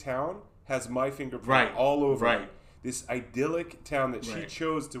of this town has my fingerprint all over it. This idyllic town that she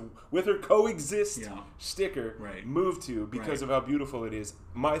chose to, with her coexist sticker, move to because of how beautiful it is.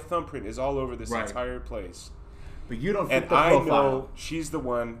 My thumbprint is all over this entire place. But you don't fit and the I profile. know she's the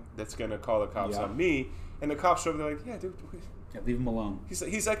one that's going to call the cops on me. And the cops show up, they're like, yeah, dude. Yeah, leave him alone. He's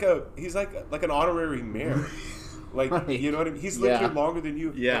like an honorary mayor. Like, you know what I mean? He's lived here longer than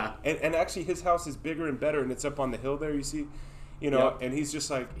you. Yeah. And actually, his house is bigger and better, and it's up on the hill there, you see. You know, and he's just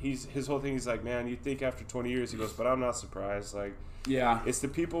like, his whole thing is like, man, you think after 20 years, he goes, but I'm not surprised. Like, it's the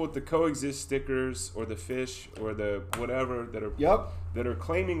people with the coexist stickers or the fish or the whatever that are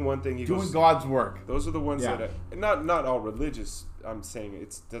claiming one thing. He doing goes, God's work. Those are the ones that are, not all religious. I'm saying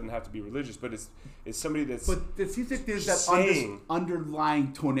it doesn't have to be religious, but it's somebody that's. But it seems like there's that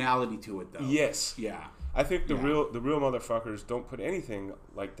underlying tonality to it, though. Yes. Yeah. I think the real motherfuckers don't put anything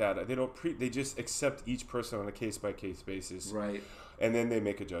like that. They don't they just accept each person on a case by case basis. Right. And then they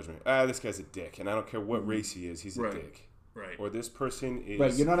make a judgment. This guy's a dick, and I don't care what race he is. He's a dick. Right. Or this person is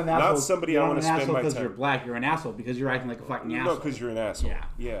right. You're not an asshole. Not somebody I want to spend my time. Because you're black. You're an asshole because you're acting like a fucking asshole. No, because you're an asshole.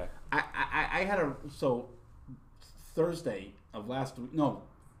 Yeah. I had Thursday of last week. No,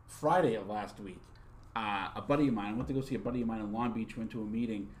 Friday of last week. A buddy of mine. I went to go see a buddy of mine in Long Beach. Went to a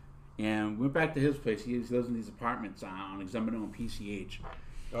meeting. And went back to his place. He lives in these apartments on Examino and PCH.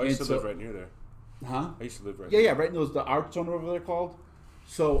 Oh, I used to live right near there. Huh? I used to live right there. Yeah, there. right in the art zone over there called.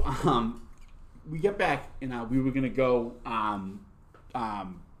 So we get back and we were going to go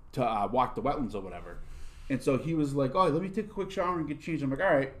to walk the wetlands or whatever. And so he was like, oh, let me take a quick shower and get changed. I'm like,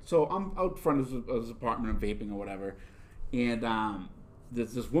 all right. So I'm out front of his apartment. I'm vaping or whatever. And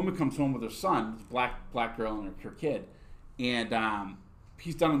this woman comes home with her son, this black girl and her kid. And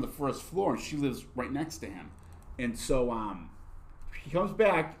he's down on the first floor, and she lives right next to him. And so he comes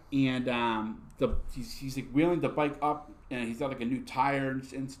back, and he's like wheeling the bike up, and he's got like a new tire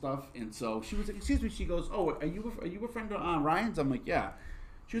and stuff. And so she was like, "Excuse me." She goes, "Oh, are you a friend of Ryan's?" I'm like, "Yeah."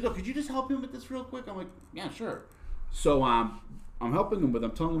 She was like, "Could you just help him with this real quick?" I'm like, "Yeah, sure." So I'm helping him with.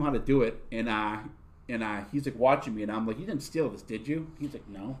 I'm telling him how to do it, and he's like watching me, and I'm like, "You didn't steal this, did you?" He's like,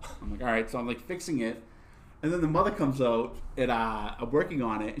 "No." I'm like, "All right." So I'm like fixing it. And then the mother comes out, and I'm working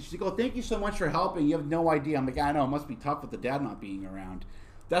on it. And she's like, oh, thank you so much for helping. You have no idea. I'm like, I know. It must be tough with the dad not being around.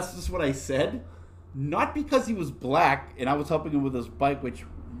 That's just what I said. Not because he was black, and I was helping him with his bike, which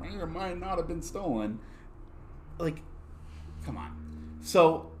may or might not have been stolen. Like, come on.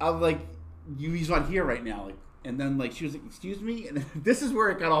 So I was like, he's not here right now. Like, and then, like, she was like, excuse me? And this is where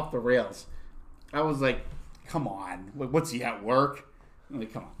it got off the rails. I was like, come on. Like, what's he at work? I'm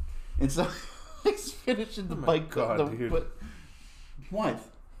like, come on. And so... He's finishing the bike. God, dude. But what?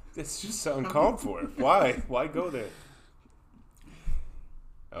 It's just so uncalled for. Why? Why go there?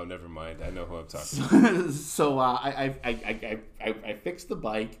 Oh, never mind. I know who I'm talking about. So I fixed the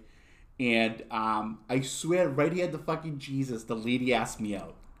bike, and I swear, right here, the fucking Jesus, the lady asked me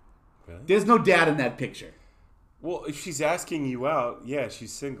out. Really? There's no dad in that picture. Well, if she's asking you out, yeah,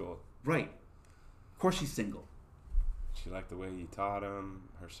 she's single. Right. Of course she's single. She liked the way you taught him,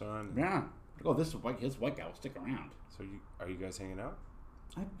 her son. Yeah. Oh, his white guy will stick around. So are you guys hanging out?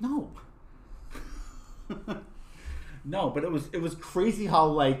 No. No, but it was crazy how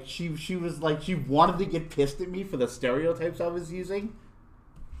like she was like she wanted to get pissed at me for the stereotypes I was using.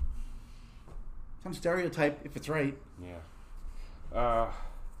 Some stereotype if it's right. Yeah.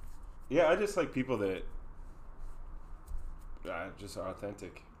 Yeah, I just like people that just are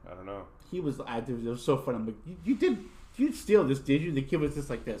authentic. I don't know. It was so funny. I'm like, you steal this, did you? The kid was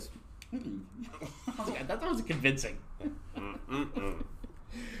just like this. I thought that was convincing.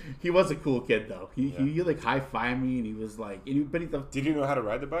 He was a cool kid, though. He like high-fived me, and he was like... Did you know how to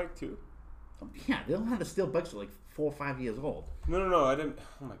ride the bike, too? Yeah, they don't know how to steal bikes at like 4 or 5 years old. No, I didn't...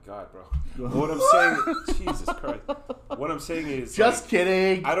 Oh, my God, bro. What I'm saying... Jesus Christ. What I'm saying is... Just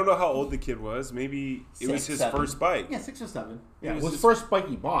kidding. I don't know how old the kid was. Maybe it was his first bike. Yeah, 6 or 7. Yeah, it was his first bike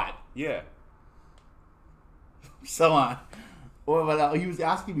he bought. Yeah. So, but he was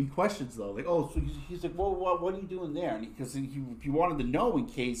asking me questions though, like, oh, so he's like, well, what are you doing there? And because he wanted to know in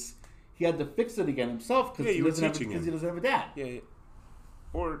case he had to fix it again himself because he doesn't have a dad. Yeah,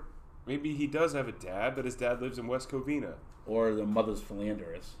 or maybe he does have a dad, but his dad lives in West Covina, or the mother's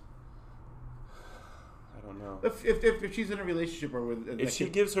philanderist. I don't know. If she's in a relationship or with if she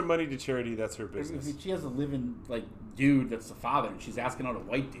gives her money to charity, that's her business. If she has a living like dude that's the father, and she's asking out a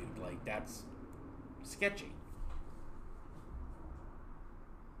white dude, like that's sketchy.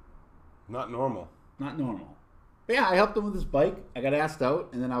 Not normal. But yeah, I helped him with his bike. I got asked out,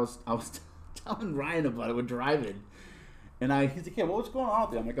 and then I was telling Ryan about it. We're driving, and he's like, "Yeah, what's going on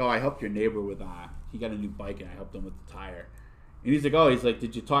out there?" I'm like, "Oh, I helped your neighbor with he got a new bike, and I helped him with the tire." And he's like,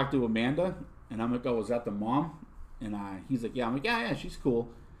 "Did you talk to Amanda?" And I'm like, "Oh, was that the mom?" And he's like, "Yeah." I'm like, "Yeah, she's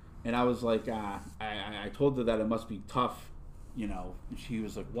cool." And I was like, I told her that it must be tough, you know. And she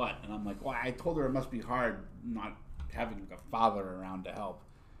was like, "What?" And I'm like, "Well, I told her it must be hard not having a father around to help."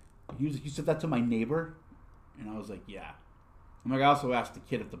 He was like, "You said that to my neighbor?" And I was like, "Yeah." I'm like, I also asked the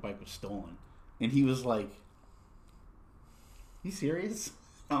kid if the bike was stolen. And he was like, "You serious?"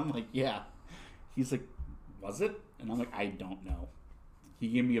 I'm like, "Yeah." He's like, "Was it?" And I'm like, I don't know. He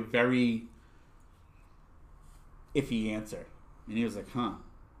gave me a very iffy answer. And he was like, huh.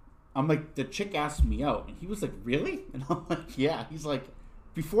 I'm like, the chick asked me out. And he was like, really? And I'm like, yeah. He's like,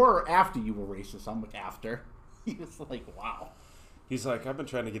 before or after you were racist? I'm like, after. He was like, wow. He's like, I've been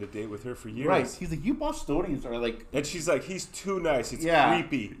trying to get a date with her for years. Right. He's like, you Bostonians are like... And she's like, he's too nice. It's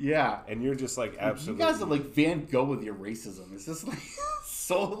creepy. Yeah. And you're just like, absolutely. You guys are like Van Gogh with your racism. It's just like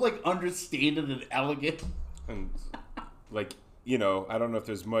so like understated and elegant. And like, you know, I don't know if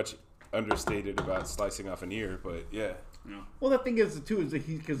there's much understated about slicing off an ear, but yeah. Well, the thing is, too, is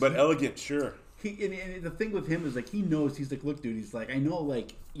that But elegant, sure. And the thing with him is like he knows. He's like, look, dude. He's like, I know,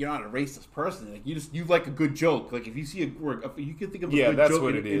 like you're not a racist person. Like you like a good joke. Like if you see if you can think of a good that's joke,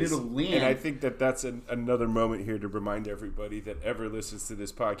 what it is. And it'll land. And I think that's another moment here to remind everybody that ever listens to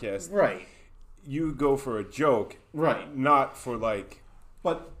this podcast. Right. You go for a joke, right? Not for like.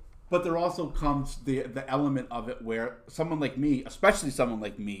 But there also comes the element of it where someone like me, especially someone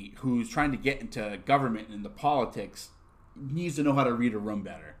like me, who's trying to get into government and into politics, needs to know how to read a room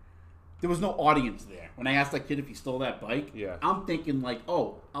better. There was no audience there. When I asked that kid if he stole that bike, I'm thinking like,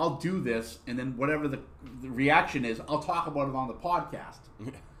 oh, I'll do this, and then whatever the reaction is, I'll talk about it on the podcast.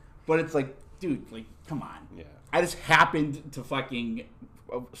 But it's like, dude, like, come on. Yeah. I just happened to fucking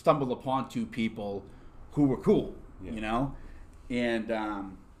stumble upon two people who were cool, you know? And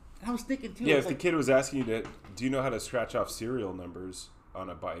I was thinking, too. Yeah, if the kid was asking you do you know how to scratch off serial numbers on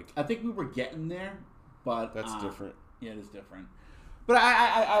a bike? I think we were getting there, but... That's different. Yeah, it is different. But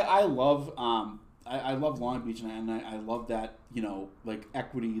I love I love Long Beach, and I love that, you know, like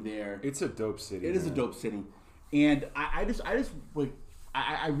equity there. It's a dope city. It is a dope city, and I just like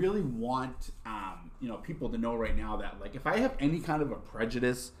I really want you know, people to know right now that like if I have any kind of a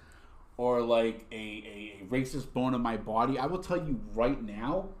prejudice or like a racist bone in my body, I will tell you right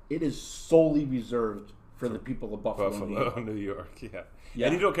now it is solely reserved for the people of Buffalo, New York. Yeah.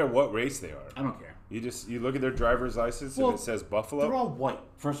 And you don't care what race they are. I don't care. You look at their driver's license and it says Buffalo. They're all white.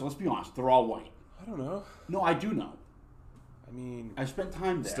 First of all, let's be honest. They're all white. I don't know. No, I do know. I mean, I spent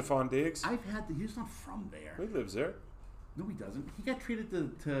time there. Stephon Diggs. He's not from there. He lives there. No, he doesn't. He got traded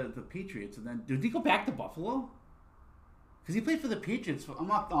to the Patriots, and then did he go back to Buffalo? Because he played for the Patriots.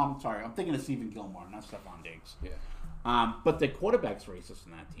 I'm sorry. I'm thinking of Stephen Gilmore, not Stephon Diggs. Yeah. But the quarterback's racist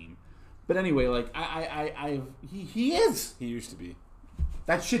in that team. But anyway, like he is. He used to be.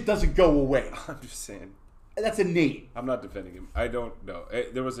 That shit doesn't go away. I'm just saying. That's innate. I'm not defending him. I don't know.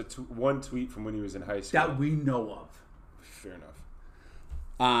 There was one tweet from when he was in high school that we know of. Fair enough.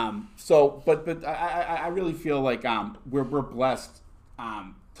 But I really feel like we're blessed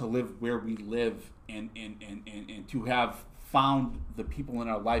to live where we live and to have found the people in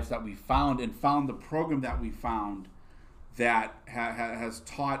our lives that we found and found the program that we found that has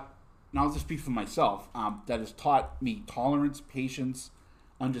taught. And I'll just speak for myself. That has taught me tolerance, patience,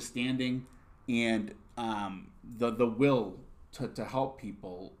 understanding, and the will to help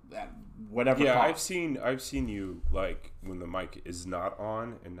people at whatever cost. I've seen you like when the mic is not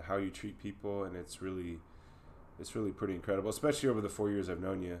on and how you treat people, and it's really pretty incredible, especially over the 4 years I've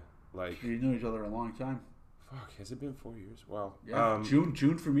known you. Like, we've known each other a long time. Fuck, has it been 4 years? Wow. Yeah,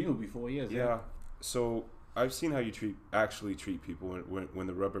 June for me will be 4 years. Yeah. So I've seen how you actually treat people when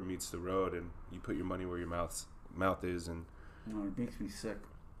the rubber meets the road and you put your money where your mouth is, and it makes me sick.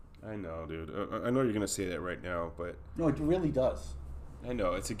 I know, dude. I know you're gonna say that right now, but no, it really does. I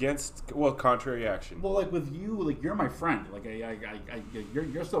know it's against contrary action. Well, like with you, like you're my friend. Like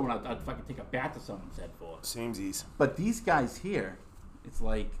you're someone I'd fucking take a bat to someone's head for. Samesies. But these guys here, it's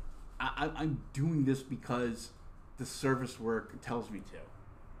like I'm doing this because the service work tells me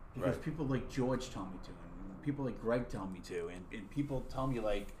to. Because people like George tell me to, and people like Greg tell me to, and people tell me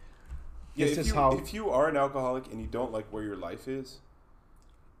like, if you are an alcoholic and you don't like where your life is,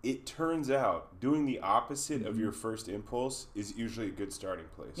 it turns out doing the opposite of your first impulse is usually a good starting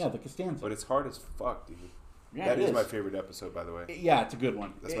place. Yeah, the Costanza. But it's hard as fuck, dude. Yeah, that is my favorite episode, by the way. Yeah, it's a good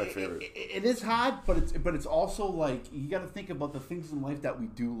one. That's my favorite. It is hard, but it's also like you got to think about the things in life that we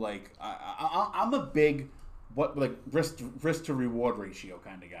do. Like I'm a big risk to reward ratio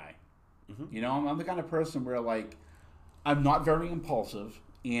kind of guy. Mm-hmm. You know, I'm the kind of person where like I'm not very impulsive,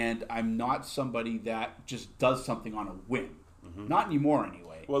 and I'm not somebody that just does something on a whim. Mm-hmm. Not anymore, anyway.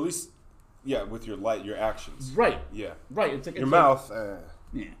 Well, at least, with your actions. Right. Yeah. Right. It's like your mouth.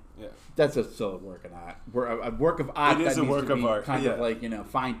 Yeah. That's still a work of art. A work of art. It is a work of art. Kind of like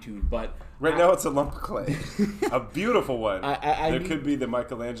fine tuned, but right now it's a lump of clay, a beautiful one. There could be the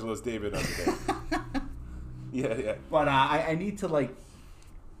Michelangelo's David under there. Yeah. But I need to like,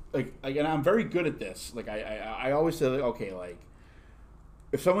 and I'm very good at this. Like I always say, like, okay, like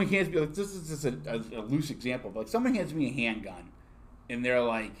if someone hands me, like, this is just a loose example, but like someone hands me a handgun, and they're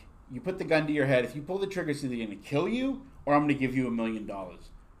like, you put the gun to your head, if you pull the trigger, it's either going to kill you or I'm going to give you $1 million.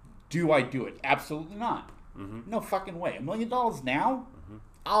 Do I do it? Absolutely not. Mm-hmm. No fucking way. $1 million now? Mm-hmm.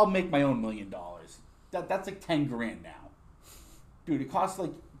 I'll make my own $1 million. That's like 10 grand now. Dude, it costs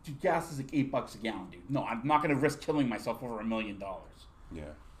like, gas is like $8 a gallon, dude. No, I'm not going to risk killing myself over $1 million. Yeah.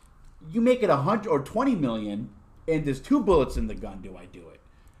 You make it 100 or 20 million, and there's 2 bullets in the gun. Do I do it?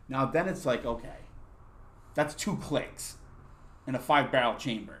 Now then, it's like, okay, that's 2 clicks in a 5-barrel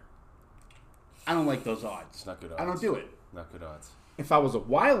chamber. I don't like those odds. It's not good odds. I don't do it. Not good odds. If I was a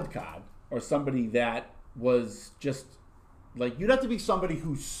wild card or somebody that was just like, you'd have to be somebody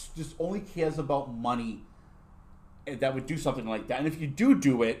who just only cares about money that would do something like that. And if you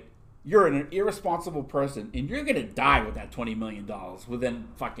do it, you're an irresponsible person, and you're gonna die with that $20 million within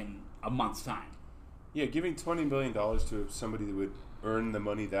fucking a month's time. Yeah, giving $20 million to somebody that would earn the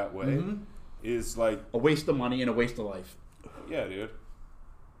money that way is like a waste of money and a waste of life. Yeah, dude.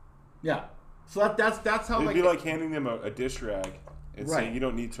 Yeah. So that's how it'd be like handing them a dish rag and right. saying you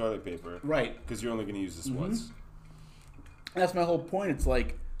don't need toilet paper, right? Because you're only going to use this once. That's my whole point. It's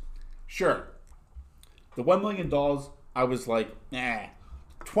like, sure, the $1 million, I was like, nah.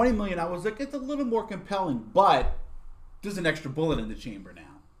 20 million, I was like, it's a little more compelling, but there's an extra bullet in the chamber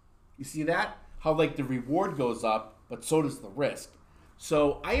now. You see that? How like the reward goes up, but so does the risk.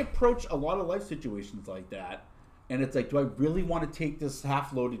 So I approach a lot of life situations like that, and it's like, do I really want to take this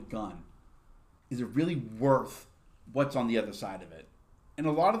half-loaded gun? Is it really worth what's on the other side of it? And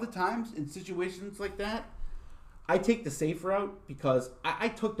a lot of the times in situations like that, I take the safe route because I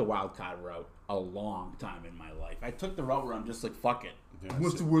took the wild card route a long time in my life. I took the route where I'm just like, fuck it. Yeah,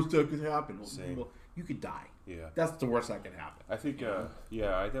 what's the worst that could happen? Well, you could die. Yeah, that's the worst that could happen. I think.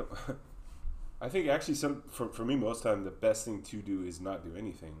 I don't. I think actually, for me, most of the time, the best thing to do is not do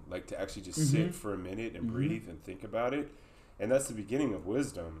anything. Like to actually just sit for a minute and breathe and think about it. And that's the beginning of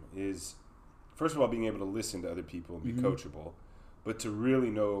wisdom. Is first of all being able to listen to other people and be coachable, but to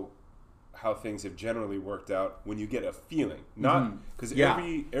really know how things have generally worked out when you get a feeling. Not because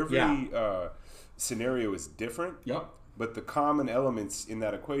every scenario is different. Yep. But the common elements in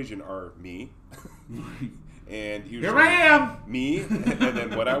that equation are me, and usually here I am, me, and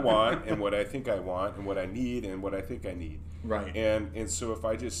then what I want, and what I think I want, and what I need, and what I think I need. Right. And so if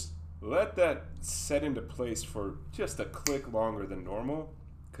I just let that set into place for just a click longer than normal,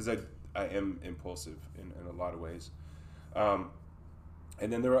 because I am impulsive in a lot of ways, and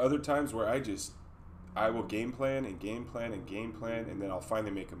then there are other times where I will game plan, and then I'll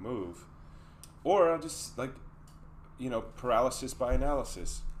finally make a move, or I'll just like. Paralysis by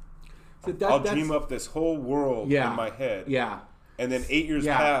analysis. So I'll dream up this whole world in my head. Yeah. And then 8 years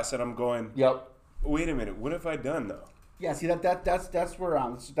pass, and I'm going, yep. Wait a minute, what have I done though? Yeah, see that's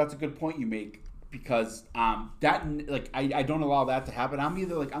where that's a good point you make because that like I don't allow that to happen. I'm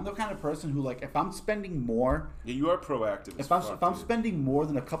the kind of person who like if I'm spending more. Yeah, you are proactive. If I'm spending more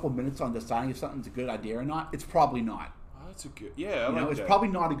than a couple minutes on deciding if something's a good idea or not, it's probably not. Oh, that's a good. Yeah, it's probably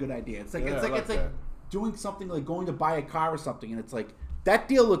not a good idea. It's like doing something like going to buy a car or something, and it's like that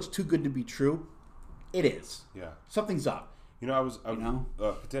deal looks too good to be true. It is. Yeah. Something's up. I was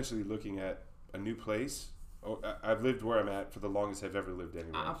potentially looking at a new place. Oh, I've lived where I'm at for the longest I've ever lived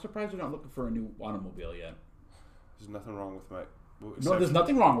anywhere. I'm surprised you're not looking for a new automobile yet. There's nothing wrong with my. No, there's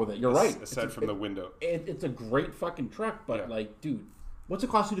nothing wrong with it. You're right. Aside from the window, it's a great fucking truck. But like, dude, what's it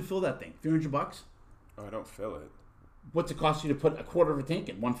cost you to fill that thing? $300? Oh, I don't fill it. What's it cost you to put a quarter of a tank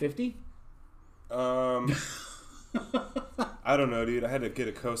in? $150? I don't know, dude. I had to get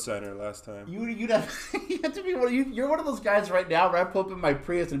a cosigner last time. You'd have to be you're one of those guys right now where I pull up in my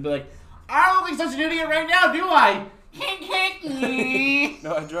Prius and be like, I don't look like such an idiot right now, do I?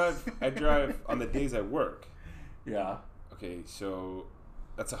 No, I drive on the days I work. Yeah. Okay, so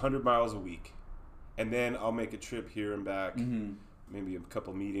that's 100 miles a week, and then I'll make a trip here and back, maybe a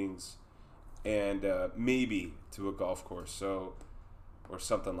couple meetings, and maybe to a golf course. So. Or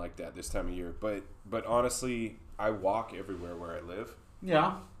something like that this time of year, but honestly, I walk everywhere where I live.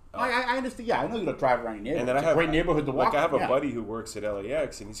 Yeah, I understand. Yeah, I know you don't drive around your neighborhood. And then I have a great neighborhood to walk. Like I have a buddy who works at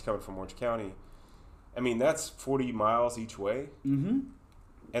LAX, and he's coming from Orange County. I mean, that's 40 miles each way. Mm-hmm.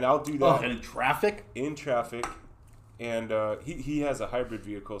 And I'll do that. And in traffic. And he has a hybrid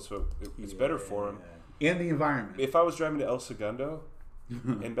vehicle, so it's better for him. And the environment. If I was driving to El Segundo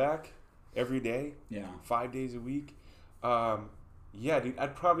and back every day, 5 days a week. Yeah, dude,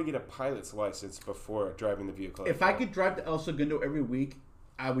 I'd probably get a pilot's license before driving the vehicle. If I could drive to El Segundo every week,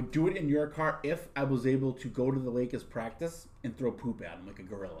 I would do it in your car if I was able to go to the lake as practice and throw poop at him like a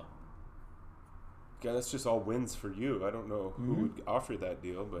gorilla. Yeah, that's just all wins for you. I don't know who would offer that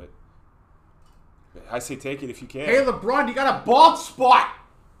deal, but I say take it if you can. Hey, LeBron, you got a bald spot.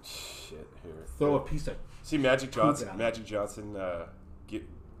 Shit, here. Throw a piece of. See Magic Johnson. Magic Johnson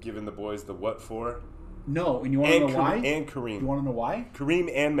giving the boys the what for? No, and you want to know why? And Kareem. You want to know why?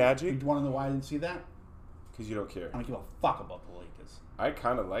 Kareem and Magic. You want to know why I didn't see that? Because you don't care. I don't give a fuck about the Lakers. I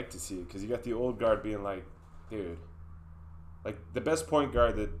kind of like to see it because you got the old guard being like, dude, like the best point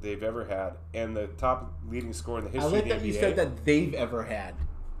guard that they've ever had and the top leading scorer in the history of the NBA. I like that you said that they've ever had.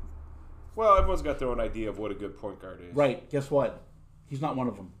 Well, everyone's got their own idea of what a good point guard is. Right. Guess what? He's not one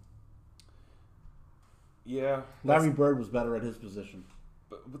of them. Yeah. Larry Bird was better at his position.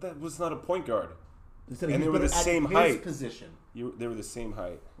 But that was not a point guard. And they were the same height. Position. They were the same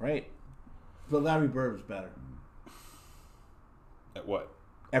height. Right. But Larry Bird was better. At what?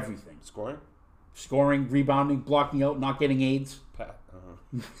 Everything. Scoring? Scoring, rebounding, blocking out, not getting AIDS.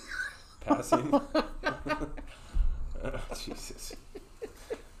 Passing. Jesus.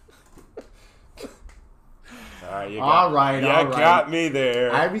 All right. Got me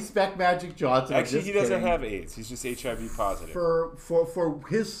there. I respect Magic Johnson. Actually, he doesn't have AIDS. He's just HIV positive. For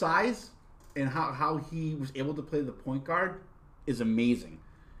his size and how he was able to play the point guard is amazing.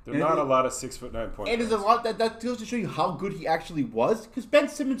 There are not a lot of 6'9" point guards. It is a lot that goes to show you how good he actually was. Because Ben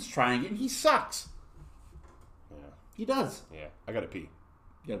Simmons trying it and he sucks. Yeah, he does. Yeah, I gotta pee.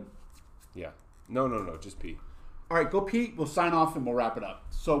 Yeah. No, just pee. All right, go pee. We'll sign off and we'll wrap it up.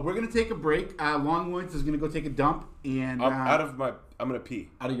 So we're gonna take a break. Longwoods is gonna go take a dump and I'm gonna pee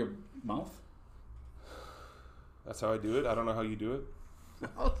out of your mouth. That's how I do it. I don't know how you do it.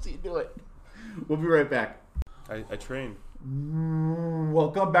 I'll see you do it. We'll be right back. I train.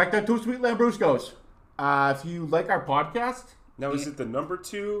 Welcome back to Two Sweet Lambruscos. If you like our podcast, now is it the number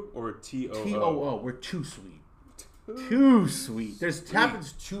 2 or TOO? TOO. We're too sweet. Too sweet.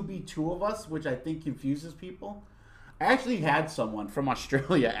 Happens to be two of us, which I think confuses people. I actually had someone from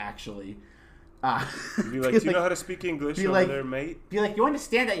Australia actually. Be like, do you know how to speak English over there, mate? Be like, you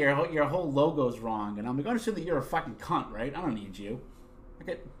understand that your whole logo's wrong, and I'm like, I understand that you're a fucking cunt, right? I don't need you. I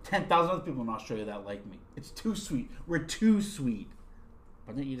got 10,000 other people in Australia that like me. It's too sweet. We're too sweet.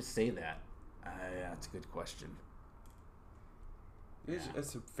 Why don't you just say that? That's a good question.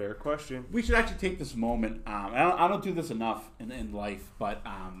 That's a fair question. We should actually take this moment. I don't do this enough in life, but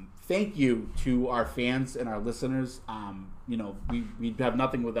thank you to our fans and our listeners. We'd have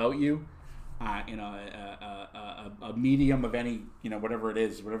nothing without you. A medium of any, whatever it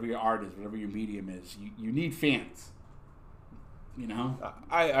is, whatever your art is, whatever your medium is, you need fans.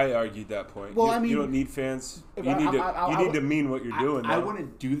 I argued that point. Well, you don't need fans. You need to mean what you're doing. I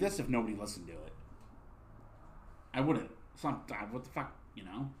wouldn't do this if nobody listened to it. I wouldn't. It's not, what the fuck,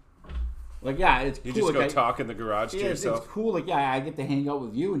 Like, yeah, it's cool. You just go talk in the garage to yourself. It's cool. Like, yeah, I get to hang out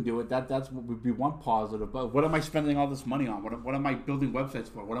with you and do it. That's what would be one positive. But what am I spending all this money on? What am I building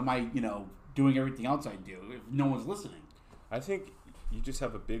websites for? What am I, doing everything else I do if no one's listening? I think you just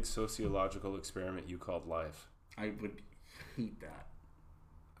have a big sociological experiment you called life. I would hate that.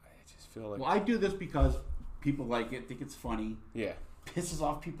 I just feel like... Well, I do this because people like it, think it's funny. Yeah. Pisses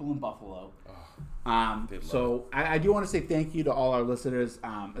off people in Buffalo. So I do want to say thank you to all our listeners,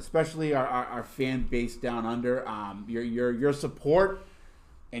 especially our fan base down under. Your support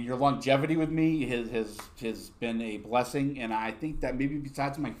and your longevity with me has been a blessing, and I think that maybe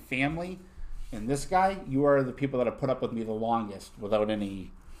besides my family and this guy, you are the people that have put up with me the longest without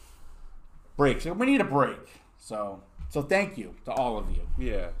any breaks. We need a break, so thank you to all of you.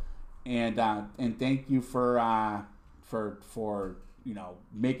 Yeah, and thank you for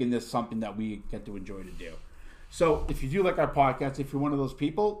making this something that we get to enjoy to do. So if you do like our podcast, if you're one of those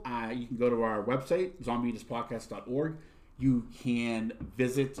people, you can go to our website, zombieeaterspodcast.org. You can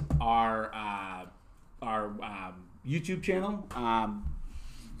visit our YouTube channel,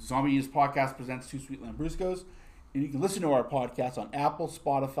 Zombie Eaters Podcast presents Two Sweet Lambruscos. And you can listen to our podcast on Apple,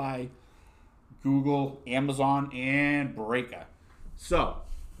 Spotify, Google, Amazon, and Breaker. So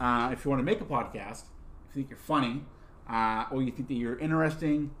if you want to make a podcast, if you think you're funny, or you think that you're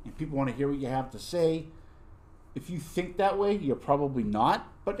interesting and people want to hear what you have to say, if you think that way, you're probably not.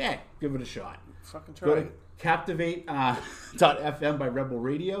 But hey, give it a shot. Fucking try Go it. to Captivate.fm by Rebel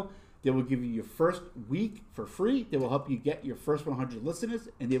Radio. They will give you your first week for free. They will help you get your first 100 listeners,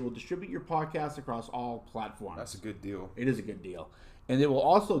 and they will distribute your podcast across all platforms. That's a good deal. It is a good deal. And they will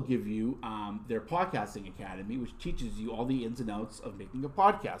also give you their podcasting academy, which teaches you all the ins and outs of making a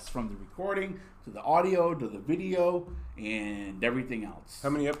podcast, from the recording to the audio to the video and everything else. How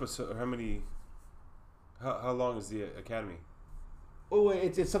many episodes? How long is the academy? Oh,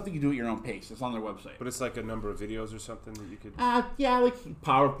 it's something you do at your own pace. It's on their website. But it's like a number of videos or something that you could. Yeah, like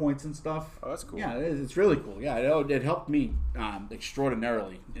PowerPoints and stuff. Oh, that's cool. Yeah, it's really cool. Yeah, it helped me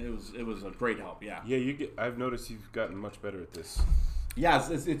extraordinarily. It was a great help. Yeah. Yeah, I've noticed you've gotten much better at this. Yeah,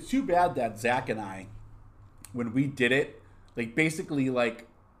 it's too bad that Zach and I, when we did it, like basically like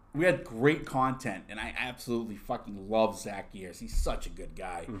we had great content, and I absolutely fucking love Zach Gears. He's such a good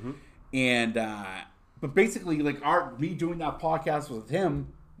guy, and. But basically, like me doing that podcast with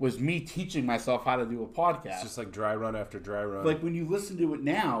him was me teaching myself how to do a podcast. It's just like dry run after dry run. Like when you listen to it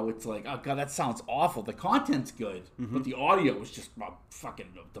now, it's like, oh god, that sounds awful. The content's good, but the audio is just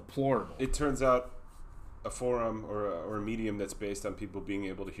fucking deplorable. It turns out a forum or a medium that's based on people being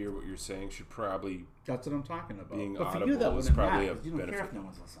able to hear what you're saying should probably. That's what I'm talking about. Being but audible for you, that is wouldn't probably matter. a You don't benefit. care if no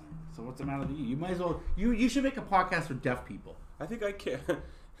one's listening. So what's the matter with you? You might as well. You should make a podcast for deaf people. I think I care.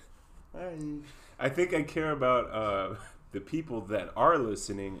 I think I care about the people that are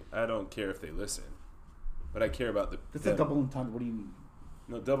listening. I don't care if they listen, but I care about That's a double entendre. What do you mean?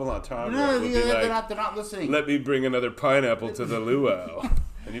 No, double entendre. No, would be they're like, not listening. let me bring another pineapple to the luau,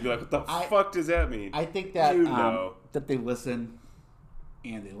 and you'd be like, "What the fuck does that mean?" I think that you know. that they listen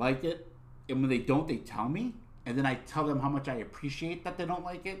and they like it, and when they don't, they tell me, and then I tell them how much I appreciate that they don't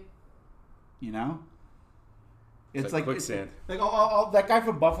like it. You know, it's like quicksand. That guy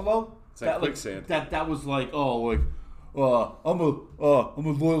from Buffalo. It's like quicksand. That was like, I'm a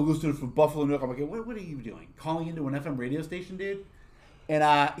loyal listener from Buffalo, New York. I'm like, what are you doing? Calling into an FM radio station, dude? And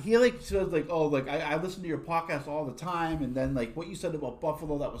he like says like, I listen to your podcast all the time, and then like what you said about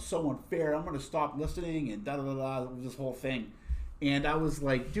Buffalo, that was so unfair. I'm gonna stop listening, and this whole thing. And I was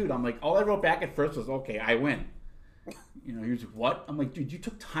like, dude, I'm like, all I wrote back at first was, okay, I win. You know, he was like, what? I'm like, dude, you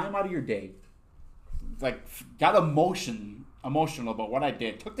took time out of your day, like got emotional about what I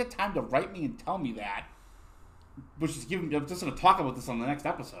did, took the time to write me and tell me that, which is giving. I'm just going to talk about this on the next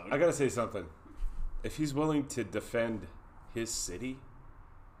episode. I gotta say something. If he's willing to defend his city,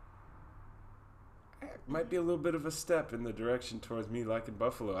 it might be a little bit of a step in the direction towards me liking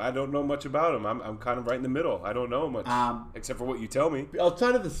Buffalo. I don't know much about him. I'm kind of right in the middle. I don't know much except for what you tell me.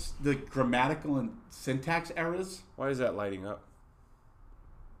 Outside of the grammatical and syntax errors. Why is that lighting up?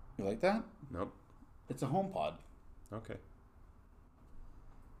 You like that? Nope. It's a HomePod. Okay.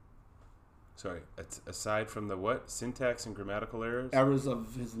 Sorry. Aside from the what? Syntax and grammatical errors? Errors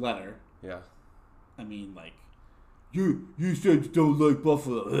of his letter. Yeah. I mean, like, you said you don't like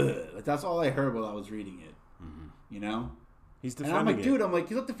Buffalo. Ugh. Like, that's all I heard while I was reading it. Mm-hmm. You know? He's defending and I'm like, it. dude,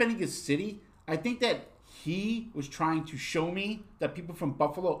 he's not defending his city. I think that he was trying to show me that people from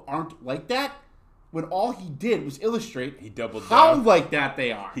Buffalo aren't like that, when all he did was illustrate he doubled how down. like that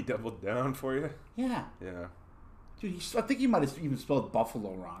they are. He doubled down for you? Yeah. Yeah. Dude, I think he might have even spelled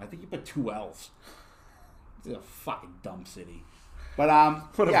Buffalo wrong. I think he put 2 L's. It's a fucking dumb city. But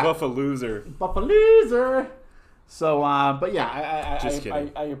what a Buffalo-loser. Buffalo-loser. So, but yeah,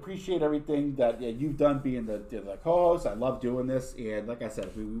 I appreciate everything that you've done being the co-host. I love doing this, and like I said,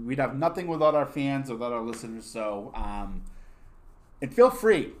 we'd have nothing without our fans, without our listeners. So, and feel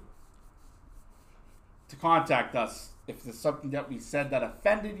free to contact us if there's something that we said that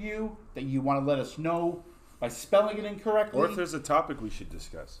offended you, that you want to let us know by spelling it incorrectly, or if there's a topic we should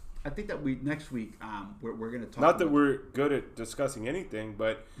discuss. I think that next week we're going to talk. Not that we're good at discussing anything,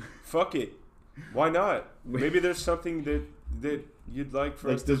 but fuck it. Why not? Maybe there's something that you'd like for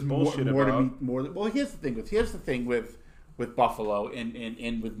us to bullshit about. Well, here's the thing with Buffalo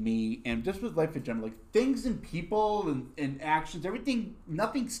and with me and just with life in general. Like things and people and actions, everything,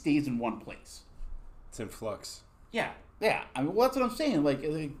 nothing stays in one place. It's in flux. Yeah. I mean, well, that's what I'm saying. Like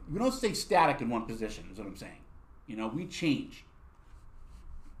we don't stay static in one position. Is what I'm saying. You know, we change.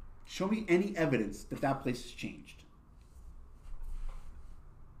 Show me any evidence that place has changed.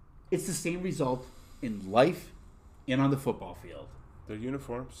 It's the same result in life and on the football field. Their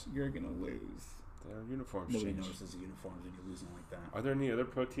uniforms. You're going to lose. Their uniforms Nobody change. notices the uniforms when you're losing like that. Are there any other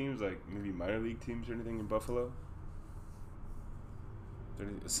pro teams, like maybe minor league teams or anything in Buffalo?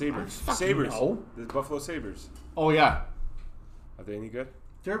 Sabres. No. The Buffalo Sabres. Oh, yeah. Are they any good?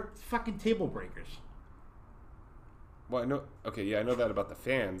 They're fucking table breakers. Well, I know. Okay, yeah, I know that about the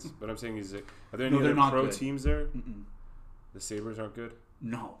fans, but I'm saying are there any they're other not pro good. teams there? Mm-mm. The Sabres aren't good?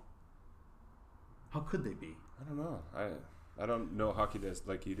 No. How could they be? I don't know. I don't know hockey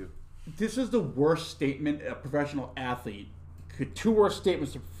like you do. This is the worst statement a professional athlete could. 2 worst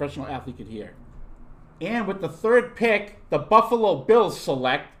statements a professional athlete could hear. And with the 3rd pick, the Buffalo Bills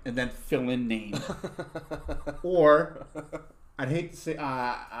select and then fill in name. Or, I'd hate to say,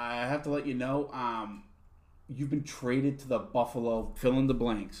 I have to let you know, you've been traded to the Buffalo, fill in the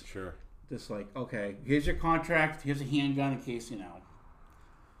blanks. Sure. Just like, okay, here's your contract, here's a handgun in case,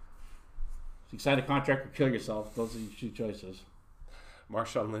 you sign a contract or kill yourself. Those are your two choices.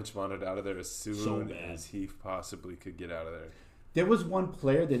 Marshawn Lynch wanted out of there as soon So as he possibly could get out of there. There was one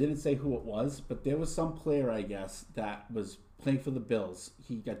player, they didn't say who it was, but there was some player, I guess, that was playing for the Bills.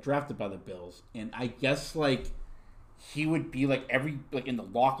 He got drafted by the Bills. And I guess, like, he would be, like, in the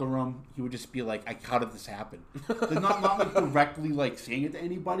locker room, he would just be like, how did this happen? They're not like, directly, like, saying it to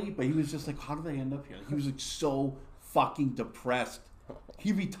anybody, but he was just like, how did I end up here? He was, like, so fucking depressed.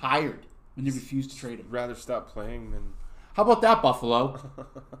 He retired when they refused to trade him. Rather stop playing than... How about that, Buffalo?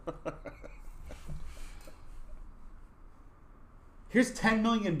 Here's $10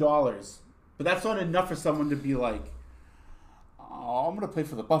 million, but that's not enough for someone to be like, oh, I'm going to play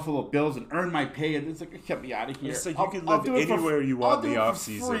for the Buffalo Bills and earn my pay, and it's like, get me out of here. It's like you can live anywhere you want in the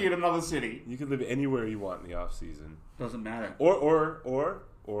offseason. Free in another city. You can live anywhere you want in the offseason. Doesn't matter.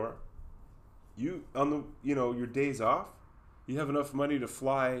 Or you, on the, your days off, you have enough money to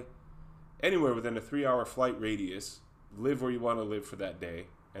fly anywhere within a 3-hour flight radius, live where you want to live for that day,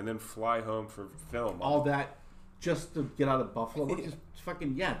 and then fly home for film. All that just to get out of Buffalo. Just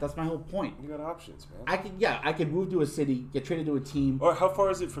fucking, that's my whole point. You got options, man. I could move to a city, get traded to a team. Or how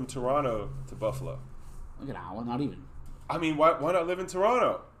far is it from Toronto to Buffalo? Like an hour, not even. I mean, why not live in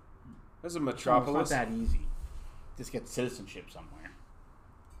Toronto? There's a metropolis. It's not that easy. Just get citizenship somewhere.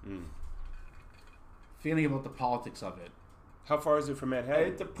 Feeling about the politics of it. How far is it from I Manhattan?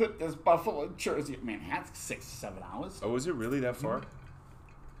 had to put this Buffalo jersey at Manhattan 6 to 7 hours. Oh, is it really that far?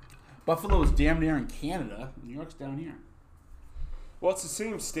 Buffalo is damn near in Canada. New York's down here. Well, it's the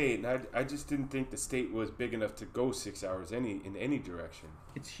same state, and I just didn't think the state was big enough to go 6 hours in any direction.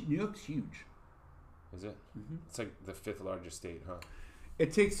 New York's huge. Is it? Mm-hmm. It's like the 5th largest state, huh?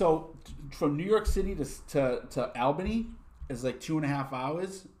 It takes from New York City to Albany is like 2.5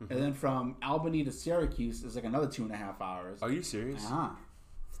 hours, and then from Albany to Syracuse is like another 2.5 hours. Are you serious?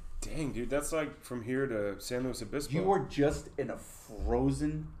 Dang, dude, that's like from here to San Luis Obispo. You are just in a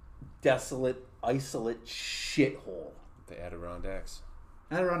frozen, desolate, isolate shithole. The Adirondacks.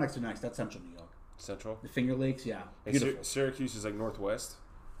 Adirondacks are nice. That's central New York. Central? The Finger Lakes, yeah. And Syracuse is like northwest?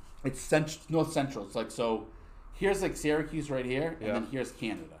 It's north central. It's like, so here's like Syracuse right here, and then here's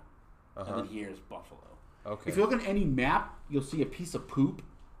Canada. And then here's Buffalo. Okay. If you look on any map, you'll see a piece of poop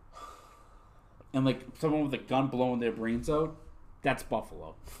and like someone with a gun blowing their brains out. That's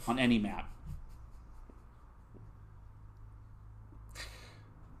Buffalo on any map.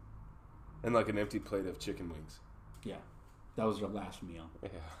 And like an empty plate of chicken wings. Yeah. That was your last meal.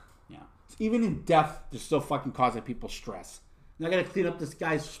 Yeah. Even in death, they're still fucking causing people stress. And I gotta clean up this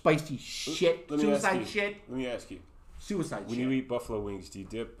guy's spicy shit. Suicide shit. Let me ask you. Suicide when shit. you eat buffalo wings, do you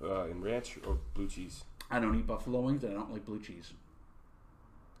dip in ranch or blue cheese? I don't eat buffalo wings and I don't like blue cheese.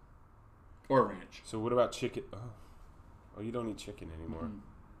 Or ranch. So what about chicken? Oh, you don't eat chicken anymore.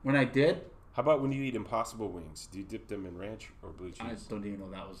 When I did. How about when you eat Impossible wings? Do you dip them in ranch or blue cheese? I don't even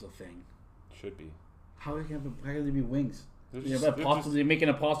know that was a thing. Should be. How can they be wings? They're making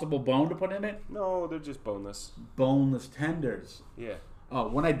a possible bone to put in it? No, they're just boneless. Boneless tenders. Yeah. Oh,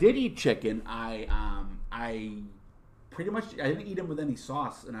 when I did eat chicken, I pretty much I didn't eat them with any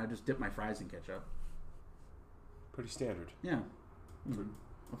sauce, and I just dipped my fries in ketchup. Pretty standard. Yeah. Mm-hmm.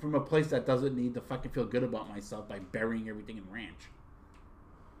 I'm from a place that doesn't need to fucking feel good about myself by burying everything in ranch.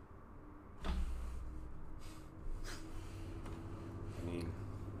 I mean,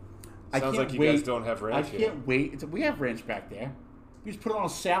 sounds like you guys don't have ranch. I can't wait. We have ranch back there. You just put it on a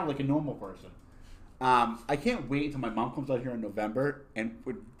salad like a normal person. I can't wait until my mom comes out here in November and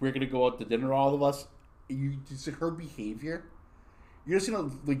we're gonna go out to dinner, all of us. You just her behavior. You're just gonna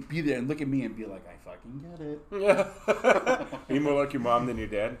like be there and look at me and be like, I fucking get it. Are you more like your mom than your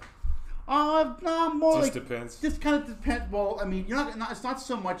dad? No, more just like depends. This kind of depends. Well, I mean, it's not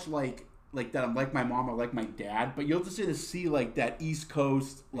so much like that. I'm like my mom or like my dad, but you'll just see like that East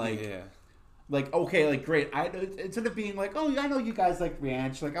Coast like okay, like great. Instead of being like, oh, I know you guys like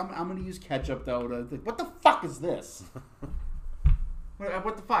ranch. Like I'm gonna use ketchup though. Like, what the fuck is this?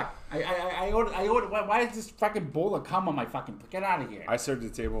 What the fuck? I ordered. Why is this fucking bowl of cum on my fucking? Get out of here! I served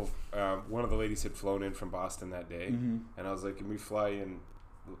at the table. One of the ladies had flown in from Boston that day, and I was like, "Can we fly in?"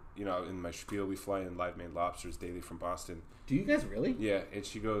 You know, in my spiel, we fly in live Maine lobsters daily from Boston. Do you guys really? Yeah, and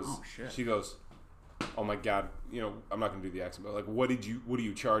she goes, "Oh shit!" She goes, "Oh my god!" You know, I'm not gonna do the accent, but like, what do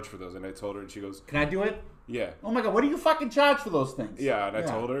you charge for those? And I told her, and she goes, "Can I do it?" Yeah. Oh my god, what do you fucking charge for those things? Yeah, and I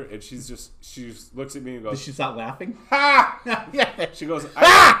told her, and she just looks at me and goes, "Did she start laughing?" Ha! Yeah. She goes,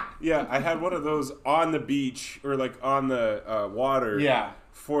 yeah, I had one of those on the beach or like on the water. Yeah.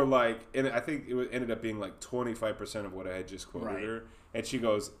 For like, and I think ended up being like 25% of what I had just quoted her. And she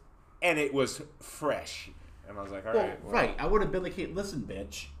goes, and it was fresh. And I was like, all right. Right. I would have been like, hey, listen,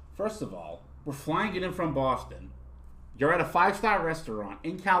 bitch. First of all, We're flying it in from Boston. You're at a 5-star restaurant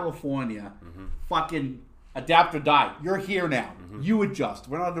in California. Fucking adapt or die. You're here now. You adjust.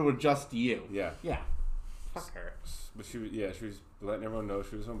 We're not going to adjust to you. Yeah. Yeah. Fuck her. But she was letting everyone know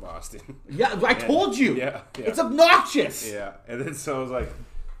she was from Boston. Yeah, I told you. Yeah. It's obnoxious. Yeah. And then so I was like,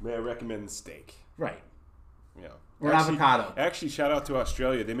 may I recommend steak? Right. Yeah. Or avocado. Actually, shout out to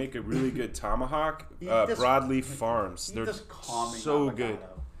Australia. They make a really good tomahawk. Broadleaf Farms. They're so good.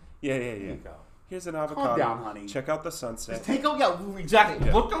 Yeah. There you go. Here's an avocado. Calm down, honey. Check out the sunset. Just take out, exactly.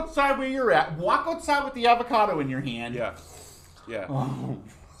 Yeah. Look outside where you're at. Walk outside with the avocado in your hand. Yeah. Oh.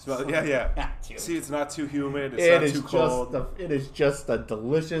 Yeah. See, it's not too humid. It's not too cold. It is just a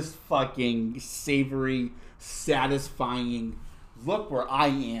delicious, fucking, savory, satisfying look where I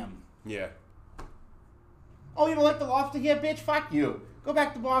am. Yeah. Oh, you don't like the lobster here, bitch? Fuck you. Go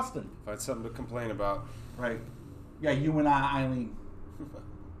back to Boston. Find something to complain about. Right. Yeah, you and Eileen.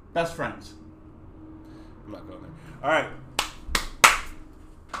 Best friends. I'm not going there. All right.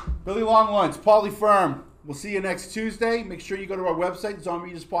 Billy Longlunch, Pauly Firm. We'll see you next Tuesday. Make sure you go to our website,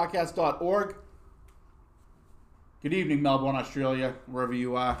 zonreaderspodcast.org. Good evening, Melbourne, Australia, wherever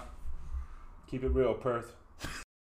you are. Keep it real, Perth.